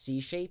a C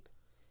shape,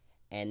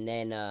 and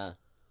then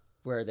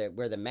where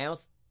the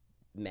mouth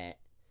met,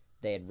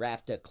 they had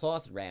wrapped a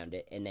cloth around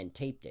it and then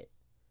taped it.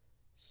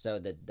 So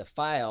the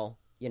file,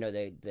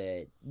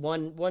 the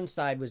one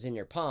side was in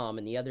your palm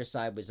and the other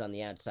side was on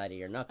the outside of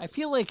your knuckles. I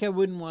feel like I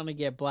wouldn't want to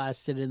get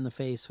blasted in the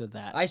face with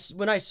that.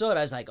 When I saw it,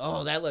 I was like,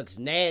 "Oh, that looks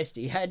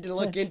nasty." I had to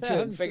look into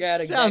it and figure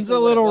out exactly. Sounds a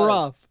little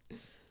rough.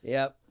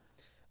 Yep.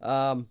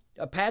 A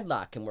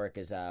padlock can work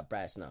as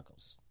brass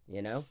knuckles,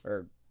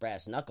 or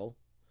brass knuckle.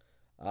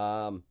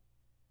 Large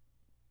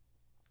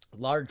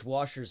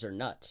washers or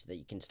nuts that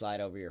you can slide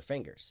over your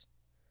fingers.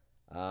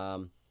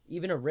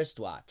 Even a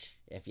wristwatch,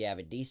 if you have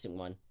a decent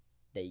one,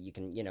 that you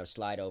can,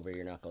 slide over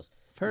your knuckles.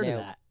 I've heard of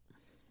that.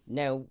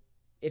 Now,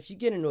 if you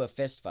get into a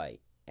fist fight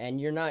and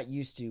you're not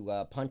used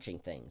to punching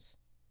things,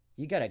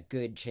 you got a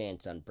good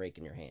chance on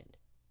breaking your hand.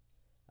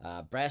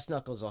 Brass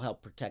knuckles will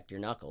help protect your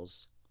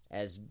knuckles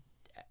as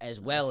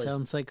well as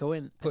sounds like a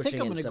win. I pushing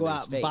think I'm going to go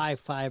out and buy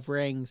 5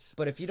 rings.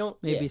 But if you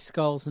don't, maybe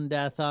Skulls and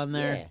Death on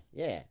there.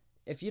 Yeah.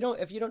 If you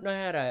don't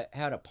know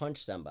how to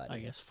punch somebody, I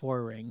guess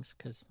 4 rings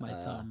because my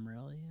thumb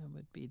really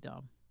would be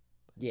dumb.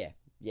 Yeah.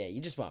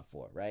 You just want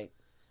 4, right?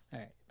 All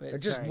right, or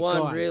just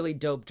one really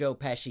dope Joe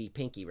Pesci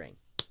pinky ring.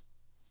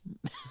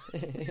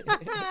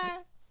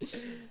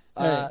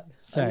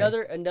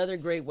 Another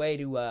great way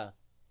to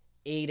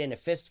aid in a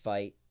fist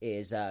fight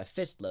is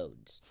fist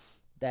loads.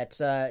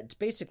 That's it's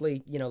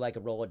basically like a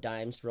roll of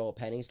dimes, roll of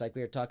pennies, like we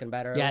were talking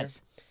about earlier.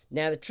 Yes.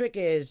 Now the trick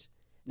is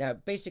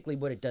basically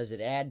what it does, it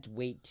adds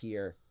weight to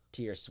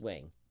your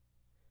swing.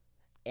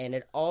 and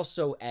it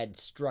also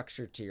adds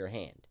structure to your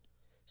hand.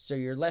 So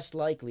you're less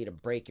likely to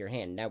break your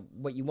hand. Now,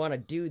 what you want to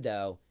do,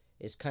 though,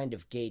 is kind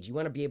of gauge. You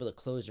want to be able to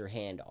close your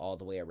hand all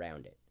the way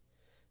around it.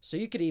 So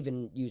you could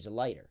even use a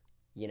lighter,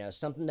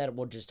 something that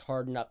will just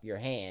harden up your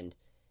hand,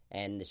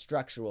 and the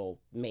structure will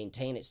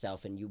maintain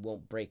itself, and you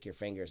won't break your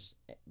fingers,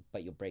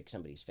 but you'll break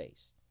somebody's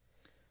face.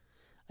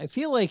 I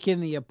feel like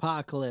in the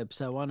apocalypse,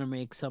 I want to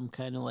make some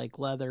kind of like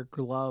leather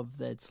glove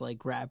that's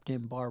like wrapped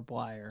in barbed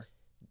wire.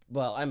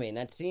 Well, I mean,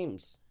 that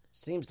seems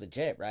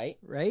legit, right?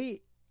 Right?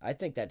 I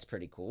think that's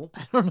pretty cool.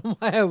 I don't know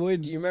why I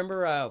wouldn't. Do you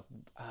remember, I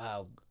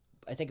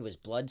think it was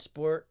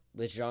Bloodsport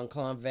with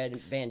Jean-Claude Van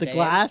Damme? The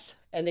glass?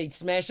 And they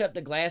smash up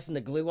the glass and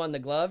the glue on the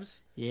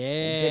gloves? Yeah.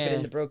 And dip it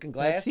in the broken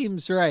glass? That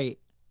seems right.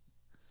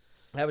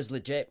 That was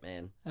legit,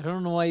 man. I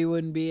don't know why you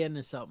wouldn't be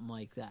into something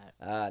like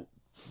that.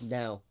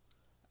 Now,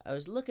 I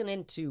was looking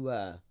into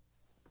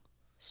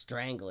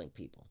strangling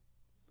people.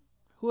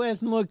 Who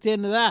hasn't looked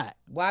into that?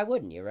 Why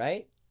wouldn't you,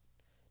 right?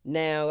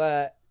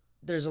 Now,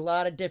 there's a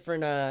lot of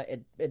different,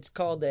 it's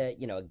called, a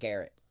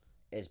garrote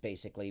is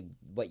basically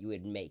what you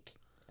would make.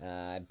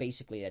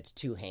 Basically, that's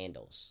two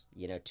handles,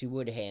 two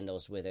wood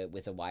handles with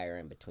a wire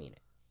in between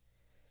it.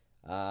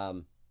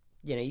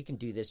 You can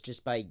do this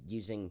just by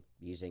using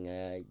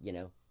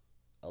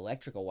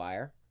electrical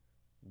wire,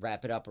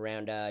 wrap it up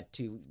around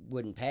two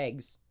wooden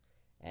pegs,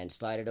 and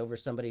slide it over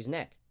somebody's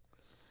neck.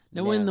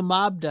 Now, when the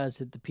mob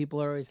does it, the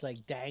people are always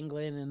like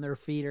dangling and their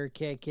feet are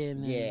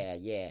kicking. Yeah.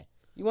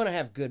 You want to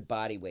have good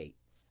body weight,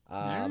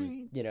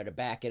 right. To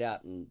back it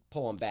up and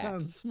pull them back.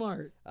 Sounds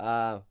smart.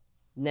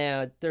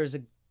 Now, there's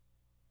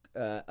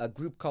a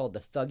group called the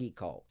Thuggee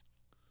Cult,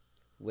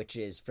 which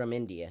is from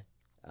India.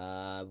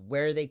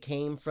 Where they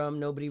came from,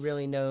 nobody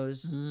really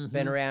knows. Mm-hmm.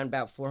 Been around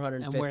about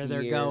 450 years. And where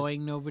they're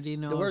going, nobody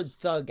knows. The word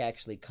thug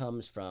actually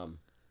comes from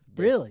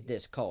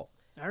this cult.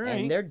 All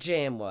right. And their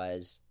jam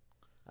was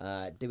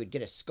they would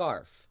get a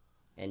scarf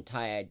and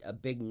tie a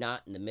big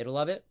knot in the middle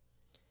of it.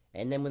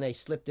 And then when they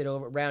slipped it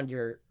over around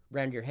your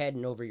head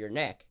and over your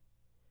neck,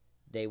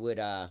 they would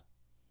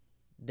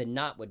the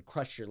knot would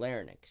crush your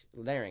larynx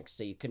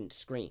so you couldn't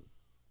scream.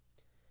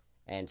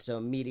 And so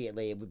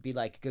immediately it would be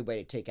like a good way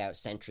to take out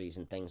sentries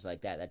and things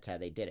like that. That's how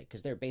they did it,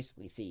 because they're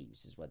basically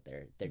thieves is what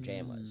their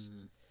jam was.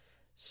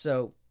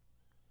 So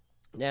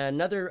now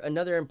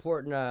another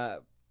important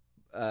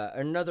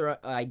another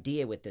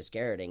idea with this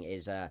garroting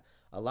is a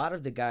lot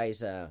of the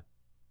guys, a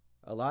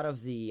lot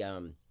of the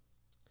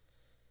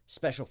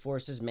special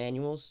forces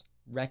manuals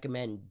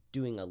recommend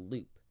doing a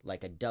loop,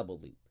 like a double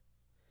loop.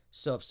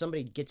 So if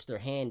somebody gets their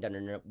hand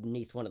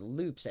underneath one of the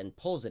loops and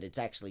pulls it, it's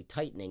actually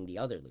tightening the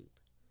other loop.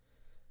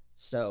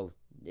 So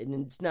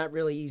it's not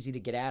really easy to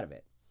get out of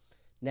it.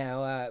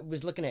 Now, I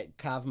was looking at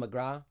Krav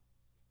Maga,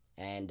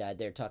 and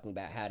they're talking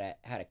about how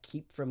to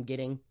keep from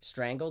getting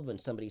strangled when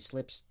somebody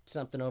slips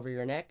something over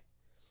your neck.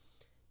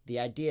 The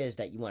idea is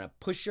that you want to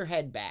push your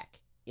head back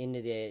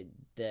into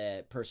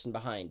the person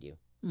behind you,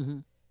 mm-hmm.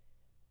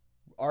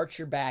 arch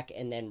your back,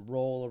 and then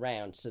roll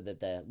around so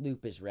that the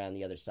loop is around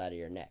the other side of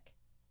your neck,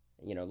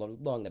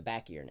 along the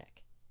back of your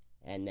neck,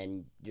 and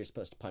then you're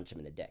supposed to punch him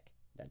in the dick.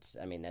 That's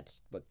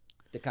what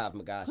the Krav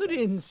Maga said. Who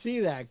didn't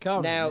see that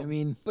coming? Now,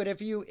 but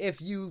if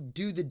you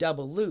do the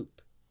double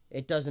loop,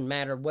 it doesn't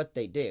matter what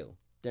they do;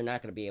 they're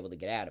not going to be able to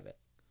get out of it.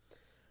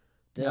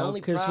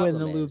 Because when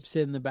the loop's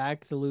in the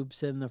back, the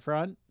loop's in the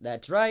front.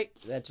 That's right.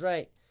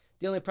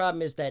 The only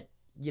problem is that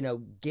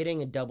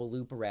getting a double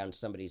loop around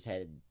somebody's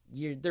head,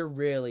 they're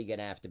really going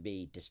to have to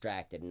be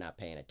distracted and not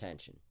paying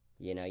attention.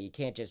 You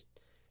can't just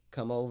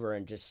come over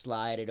and just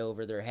slide it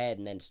over their head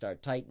and then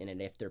start tightening it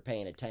if they're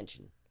paying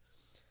attention.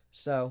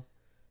 So,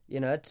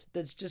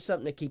 that's just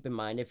something to keep in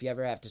mind if you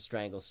ever have to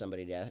strangle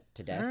somebody to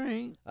death. All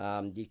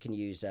right. You can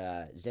use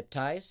zip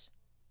ties.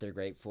 They're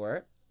great for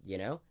it,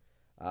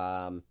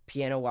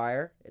 piano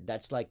wire,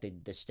 that's like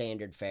the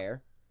standard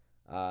fare.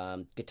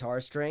 Guitar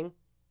string,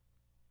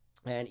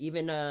 and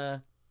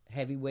even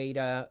heavyweight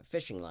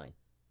fishing line.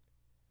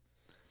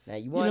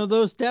 Now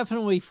those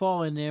definitely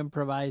fall into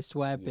improvised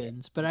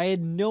weapons, but I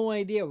had no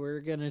idea we were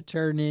going to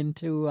turn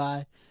into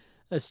a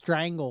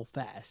strangle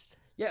fest.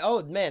 Yeah.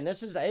 Oh man,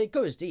 it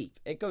goes deep.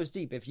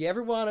 If you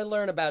ever want to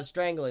learn about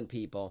strangling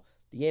people,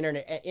 the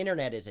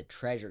internet is a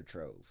treasure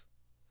trove.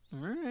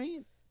 All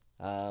right.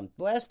 The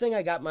last thing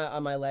I got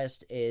on my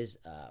list is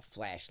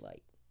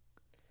flashlight.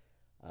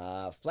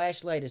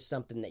 Flashlight is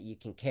something that you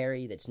can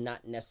carry that's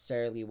not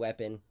necessarily a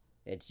weapon.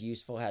 It's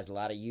useful, has a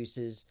lot of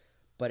uses.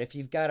 But if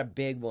you've got a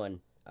big one,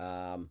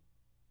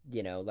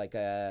 like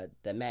the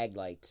mag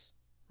lights,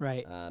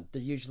 right?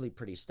 They're usually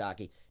pretty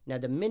stocky. Now,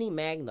 the mini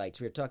mag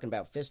lights, we were talking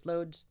about fist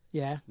loads.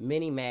 Yeah.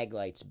 Mini mag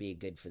lights would be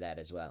good for that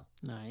as well.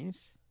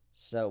 Nice.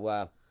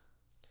 So,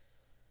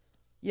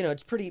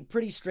 it's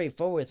pretty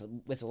straightforward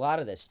with a lot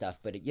of this stuff.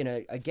 But,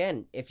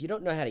 again, if you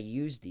don't know how to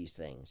use these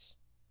things,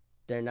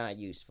 they're not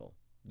useful.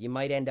 You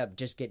might end up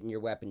just getting your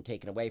weapon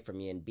taken away from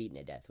you and beaten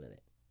to death with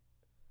it.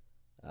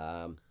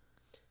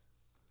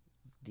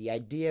 The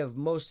idea of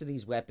most of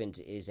these weapons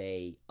is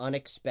a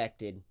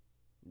unexpected,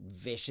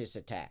 vicious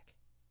attack.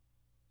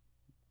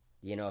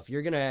 You know, if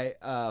you're going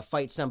to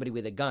fight somebody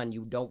with a gun,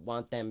 you don't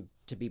want them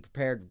to be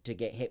prepared to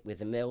get hit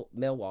with a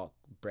millwall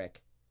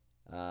brick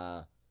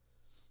when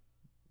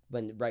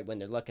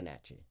they're looking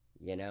at you,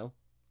 you know?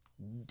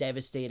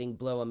 Devastating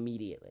blow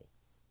immediately.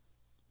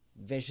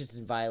 Vicious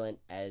and violent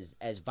as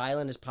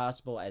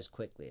possible, as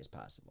quickly as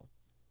possible.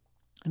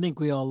 I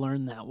think we all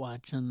learned that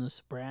watching The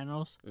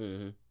Sopranos.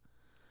 Mm-hmm.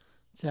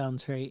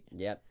 Sounds right.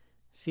 Yep.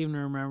 Seem to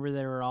remember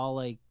they were all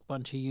like a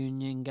bunch of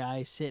union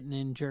guys sitting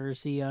in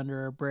Jersey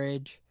under a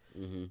bridge.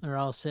 Mm-hmm. They're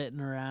all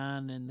sitting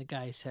around, and the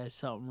guy says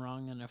something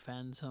wrong and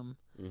offends him.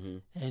 Mm-hmm.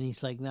 And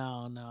he's like,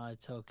 no,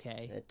 it's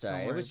okay. It's all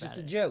right. It was just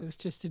a joke. It was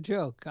just a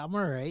joke. I'm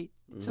all right.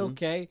 It's Mm-hmm.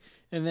 okay.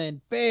 And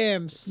then,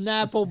 bam,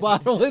 Snapple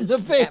bottle in the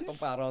face.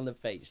 Snapple bottle in the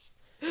face.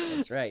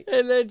 That's right.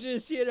 And then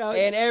just, you know.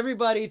 And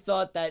everybody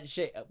thought that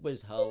shit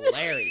was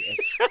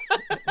hilarious.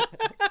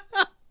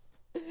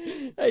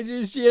 I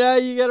just, you know,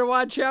 you got to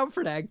watch out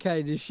for that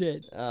kind of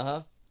shit.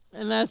 Uh-huh.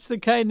 And that's the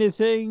kind of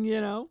thing,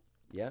 you know.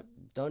 Yep.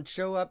 Don't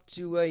show up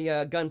to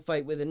a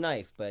gunfight with a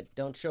knife, but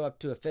don't show up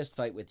to a fist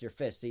fight with your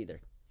fists either.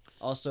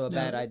 Also a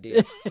bad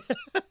idea.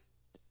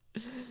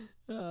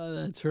 Oh,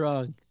 that's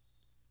wrong.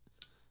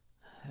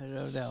 I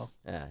don't know.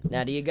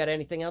 Now, do you got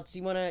anything else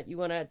you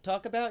wanna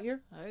talk about here?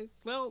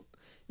 Well,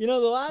 you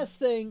know, the last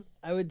thing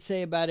I would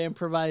say about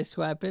improvised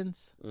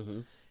weapons,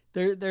 Mm-hmm.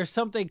 there's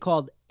something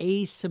called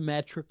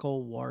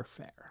asymmetrical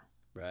warfare.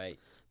 Right.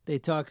 They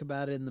talk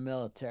about it in the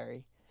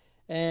military.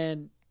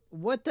 And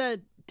what that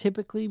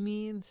typically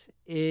means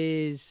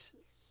is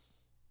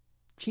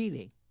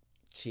cheating.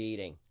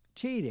 Cheating.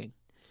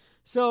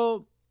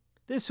 So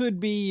this would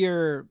be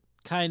your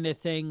kind of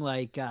thing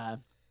like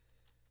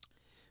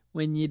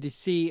when you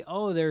see,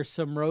 oh, there's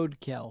some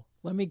roadkill.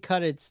 Let me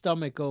cut its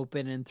stomach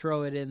open and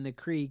throw it in the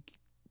creek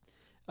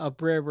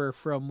upriver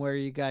from where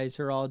you guys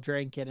are all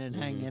drinking and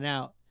hanging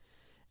out.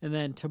 And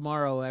then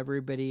tomorrow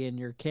everybody in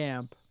your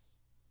camp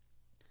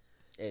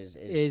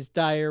is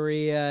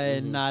diarrhea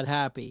and not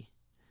happy.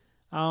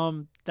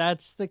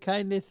 That's the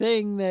kind of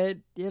thing that,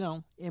 you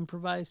know,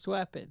 improvised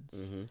weapons.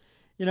 Mm-hmm.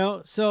 You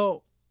know,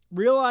 so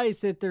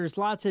realize that there's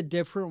lots of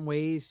different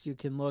ways you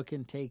can look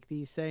and take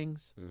these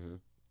things.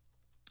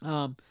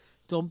 Mm-hmm.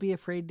 Don't be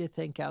afraid to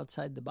think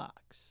outside the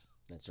box.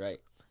 That's right.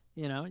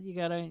 You know, you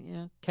gotta, you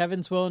know,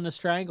 Kevin's willing to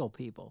strangle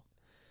people.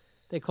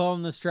 They call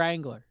him the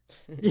Strangler.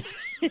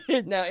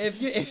 Now,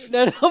 if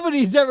now,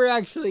 nobody's ever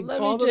actually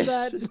called him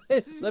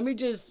that. Let me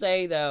just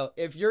say, though,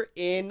 if you're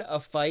in a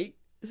fight,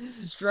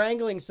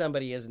 strangling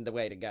somebody isn't the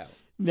way to go.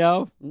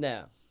 No.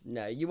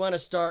 You want to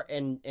start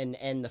and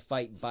end the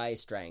fight by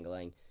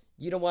strangling.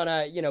 You don't want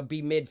to, you know,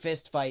 be mid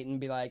fist fight and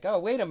be like, oh,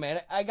 wait a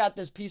minute, I got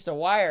this piece of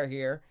wire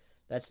here.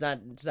 It's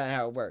not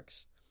how it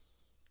works.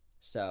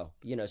 So,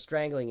 you know,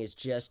 strangling is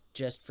just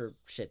for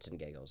shits and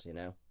giggles, you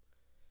know?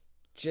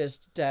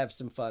 Just to have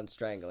some fun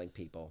strangling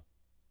people,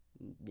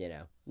 you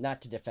know,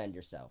 not to defend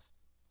yourself.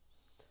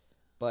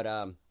 But,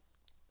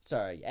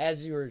 sorry,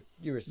 as you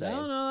were saying.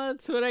 No,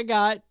 that's what I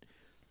got.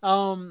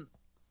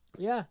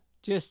 Yeah,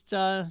 just,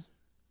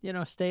 you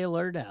know, stay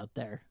alert out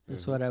there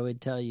is what I would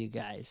tell you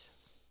guys.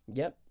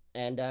 Yep.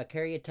 And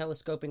carry a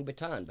telescoping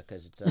baton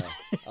because it's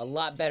a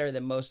lot better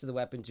than most of the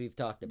weapons we've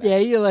talked about. Yeah,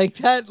 you like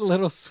that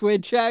little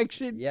switch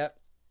action? Yep.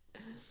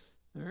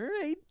 All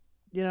right.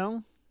 You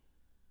know,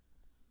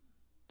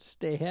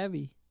 stay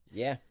heavy.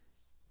 Yeah.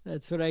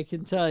 That's what I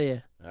can tell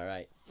you. All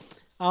right.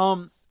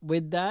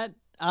 With that,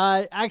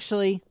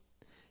 actually,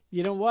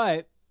 you know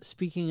what?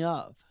 Speaking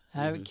of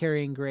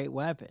carrying great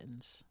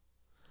weapons,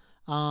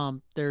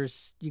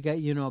 there's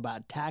you know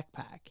about Tac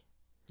Pack.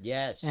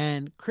 Yes.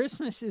 And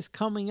Christmas is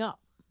coming up.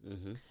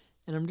 Mm-hmm.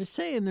 And I'm just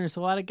saying there's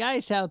a lot of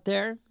guys out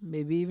there,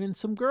 maybe even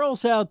some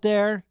girls out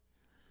there,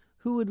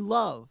 who would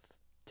love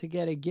to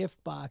get a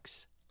gift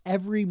box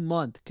every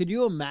month. Could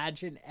you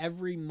imagine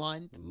every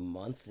month?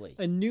 Monthly.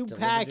 A new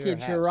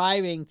package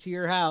arriving to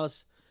your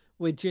house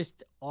with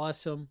just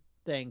awesome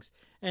things.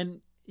 And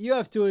you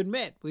have to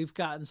admit, we've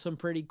gotten some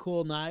pretty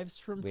cool knives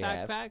from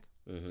Tac Pack.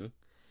 Mm-hmm.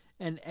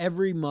 And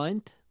every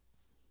month,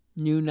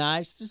 new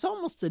knives. There's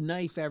almost a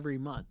knife every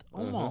month.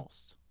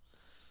 Almost.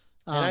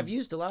 And I've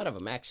used a lot of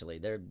them, actually.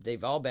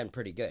 They've all been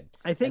pretty good.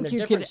 I think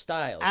you could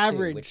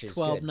average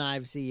 12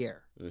 knives a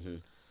year. Mm-hmm.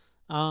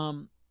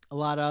 A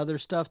lot of other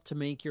stuff to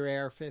make your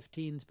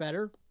AR-15s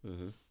better.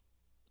 Mm-hmm.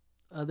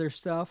 Other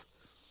stuff.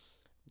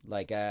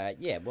 Like,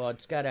 well,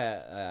 it's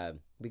got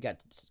we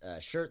got a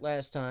shirt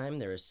last time.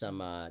 There was some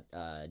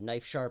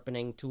knife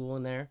sharpening tool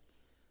in there.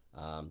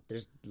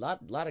 There's a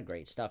lot of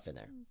great stuff in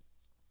there.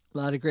 A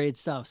lot of great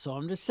stuff. So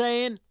I'm just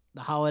saying,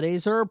 the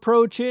holidays are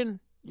approaching.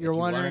 You're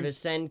wondering to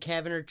send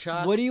Kevin or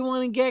Chuck. What do you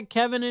want to get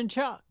Kevin and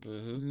Chuck?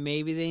 Mm-hmm.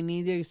 Maybe they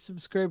need a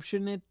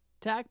subscription at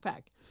Tac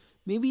Pack.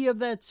 Maybe you have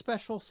that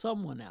special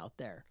someone out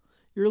there.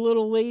 Your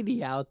little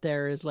lady out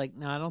there is like,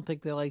 no, I don't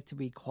think they like to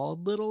be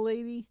called little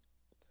lady.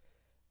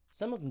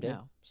 Some of them do.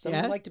 No. Some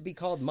of them like to be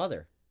called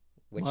mother,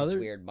 which is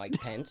weird,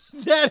 Mike Pence.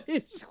 That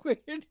is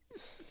weird.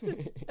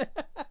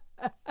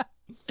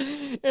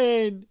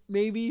 And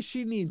maybe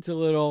she needs a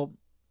little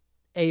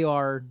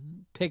AR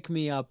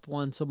pick-me-up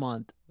once a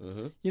month.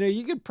 Mm-hmm. You know,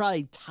 you could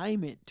probably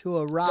time it to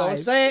arrive. Don't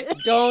say it.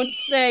 Don't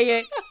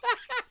say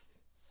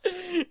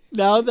it.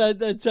 Now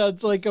that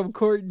sounds like I'm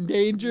courting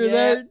danger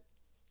there.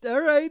 All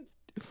right.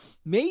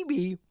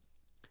 Maybe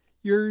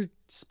your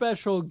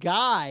special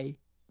guy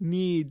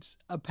needs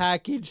a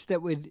package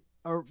that would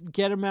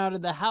get him out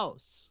of the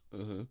house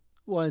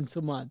once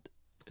a month.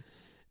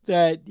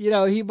 That, you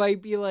know, he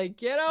might be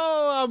like, you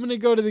know, I'm going to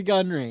go to the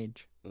gun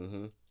range.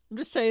 Mm-hmm. I'm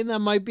just saying that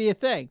might be a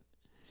thing.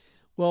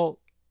 Well,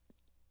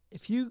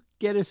 if you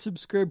get a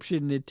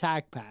subscription to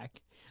Tac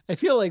Pack, I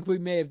feel like we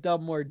may have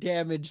done more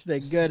damage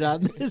than good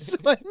on this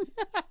one.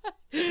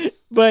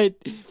 But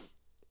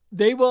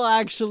they will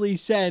actually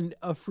send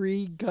a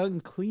free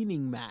gun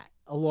cleaning mat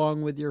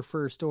along with your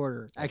first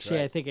order. Actually,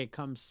 right. I think it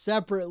comes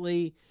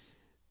separately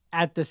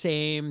at the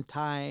same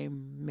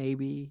time,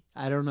 maybe.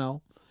 I don't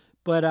know.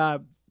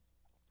 But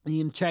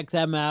you can check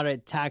them out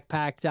at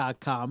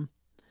tacpack.com.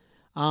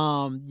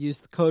 Use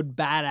the code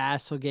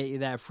BADASS will get you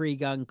that free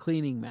gun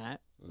cleaning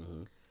mat.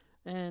 Mm-hmm.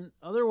 And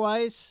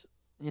otherwise,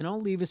 you know,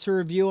 leave us a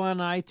review on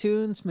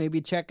iTunes.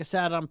 Maybe check us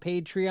out on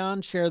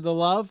Patreon. Share the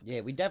love.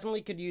 Yeah, we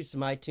definitely could use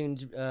some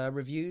iTunes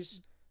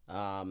reviews.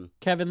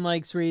 Kevin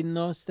likes reading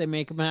those. They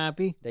make him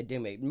happy. They do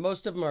make.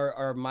 Most of them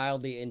are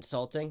mildly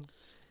insulting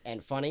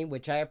and funny,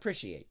 which I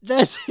appreciate.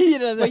 But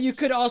you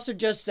could also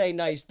just say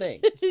nice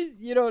things.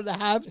 You don't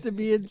have to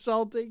be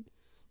insulting.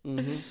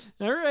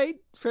 Mm-hmm. All right,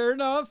 fair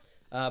enough.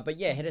 But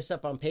yeah, hit us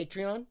up on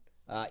Patreon.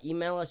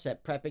 Email us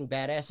at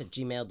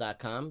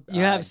preppingbadass@gmail.com.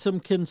 You have some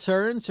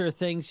concerns or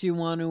things you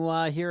want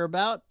to hear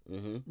about?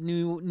 Mm-hmm.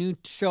 New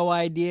show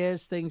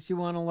ideas, things you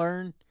want to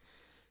learn?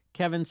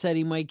 Kevin said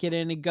he might get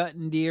into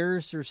gutting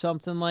deers or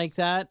something like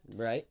that.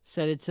 Right.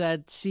 Said it's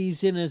that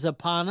season is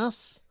upon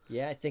us.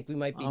 Yeah, I think we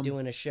might be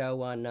doing a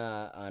show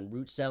on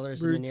root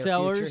cellars in the near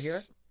future here.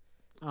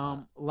 A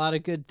lot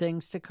of good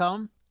things to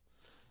come.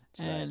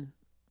 And right.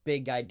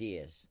 Big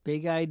ideas.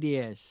 Big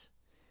ideas.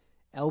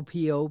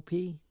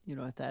 LPOP, you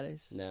know what that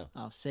is? No.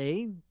 I'll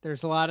say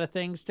there's a lot of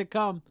things to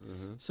come.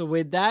 Mm-hmm. So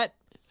with that,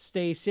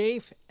 stay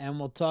safe, and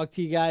we'll talk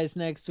to you guys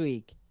next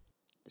week.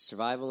 The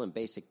Survival and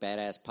Basic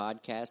Badass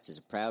Podcast is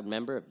a proud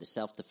member of the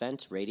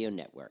Self-Defense Radio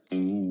Network.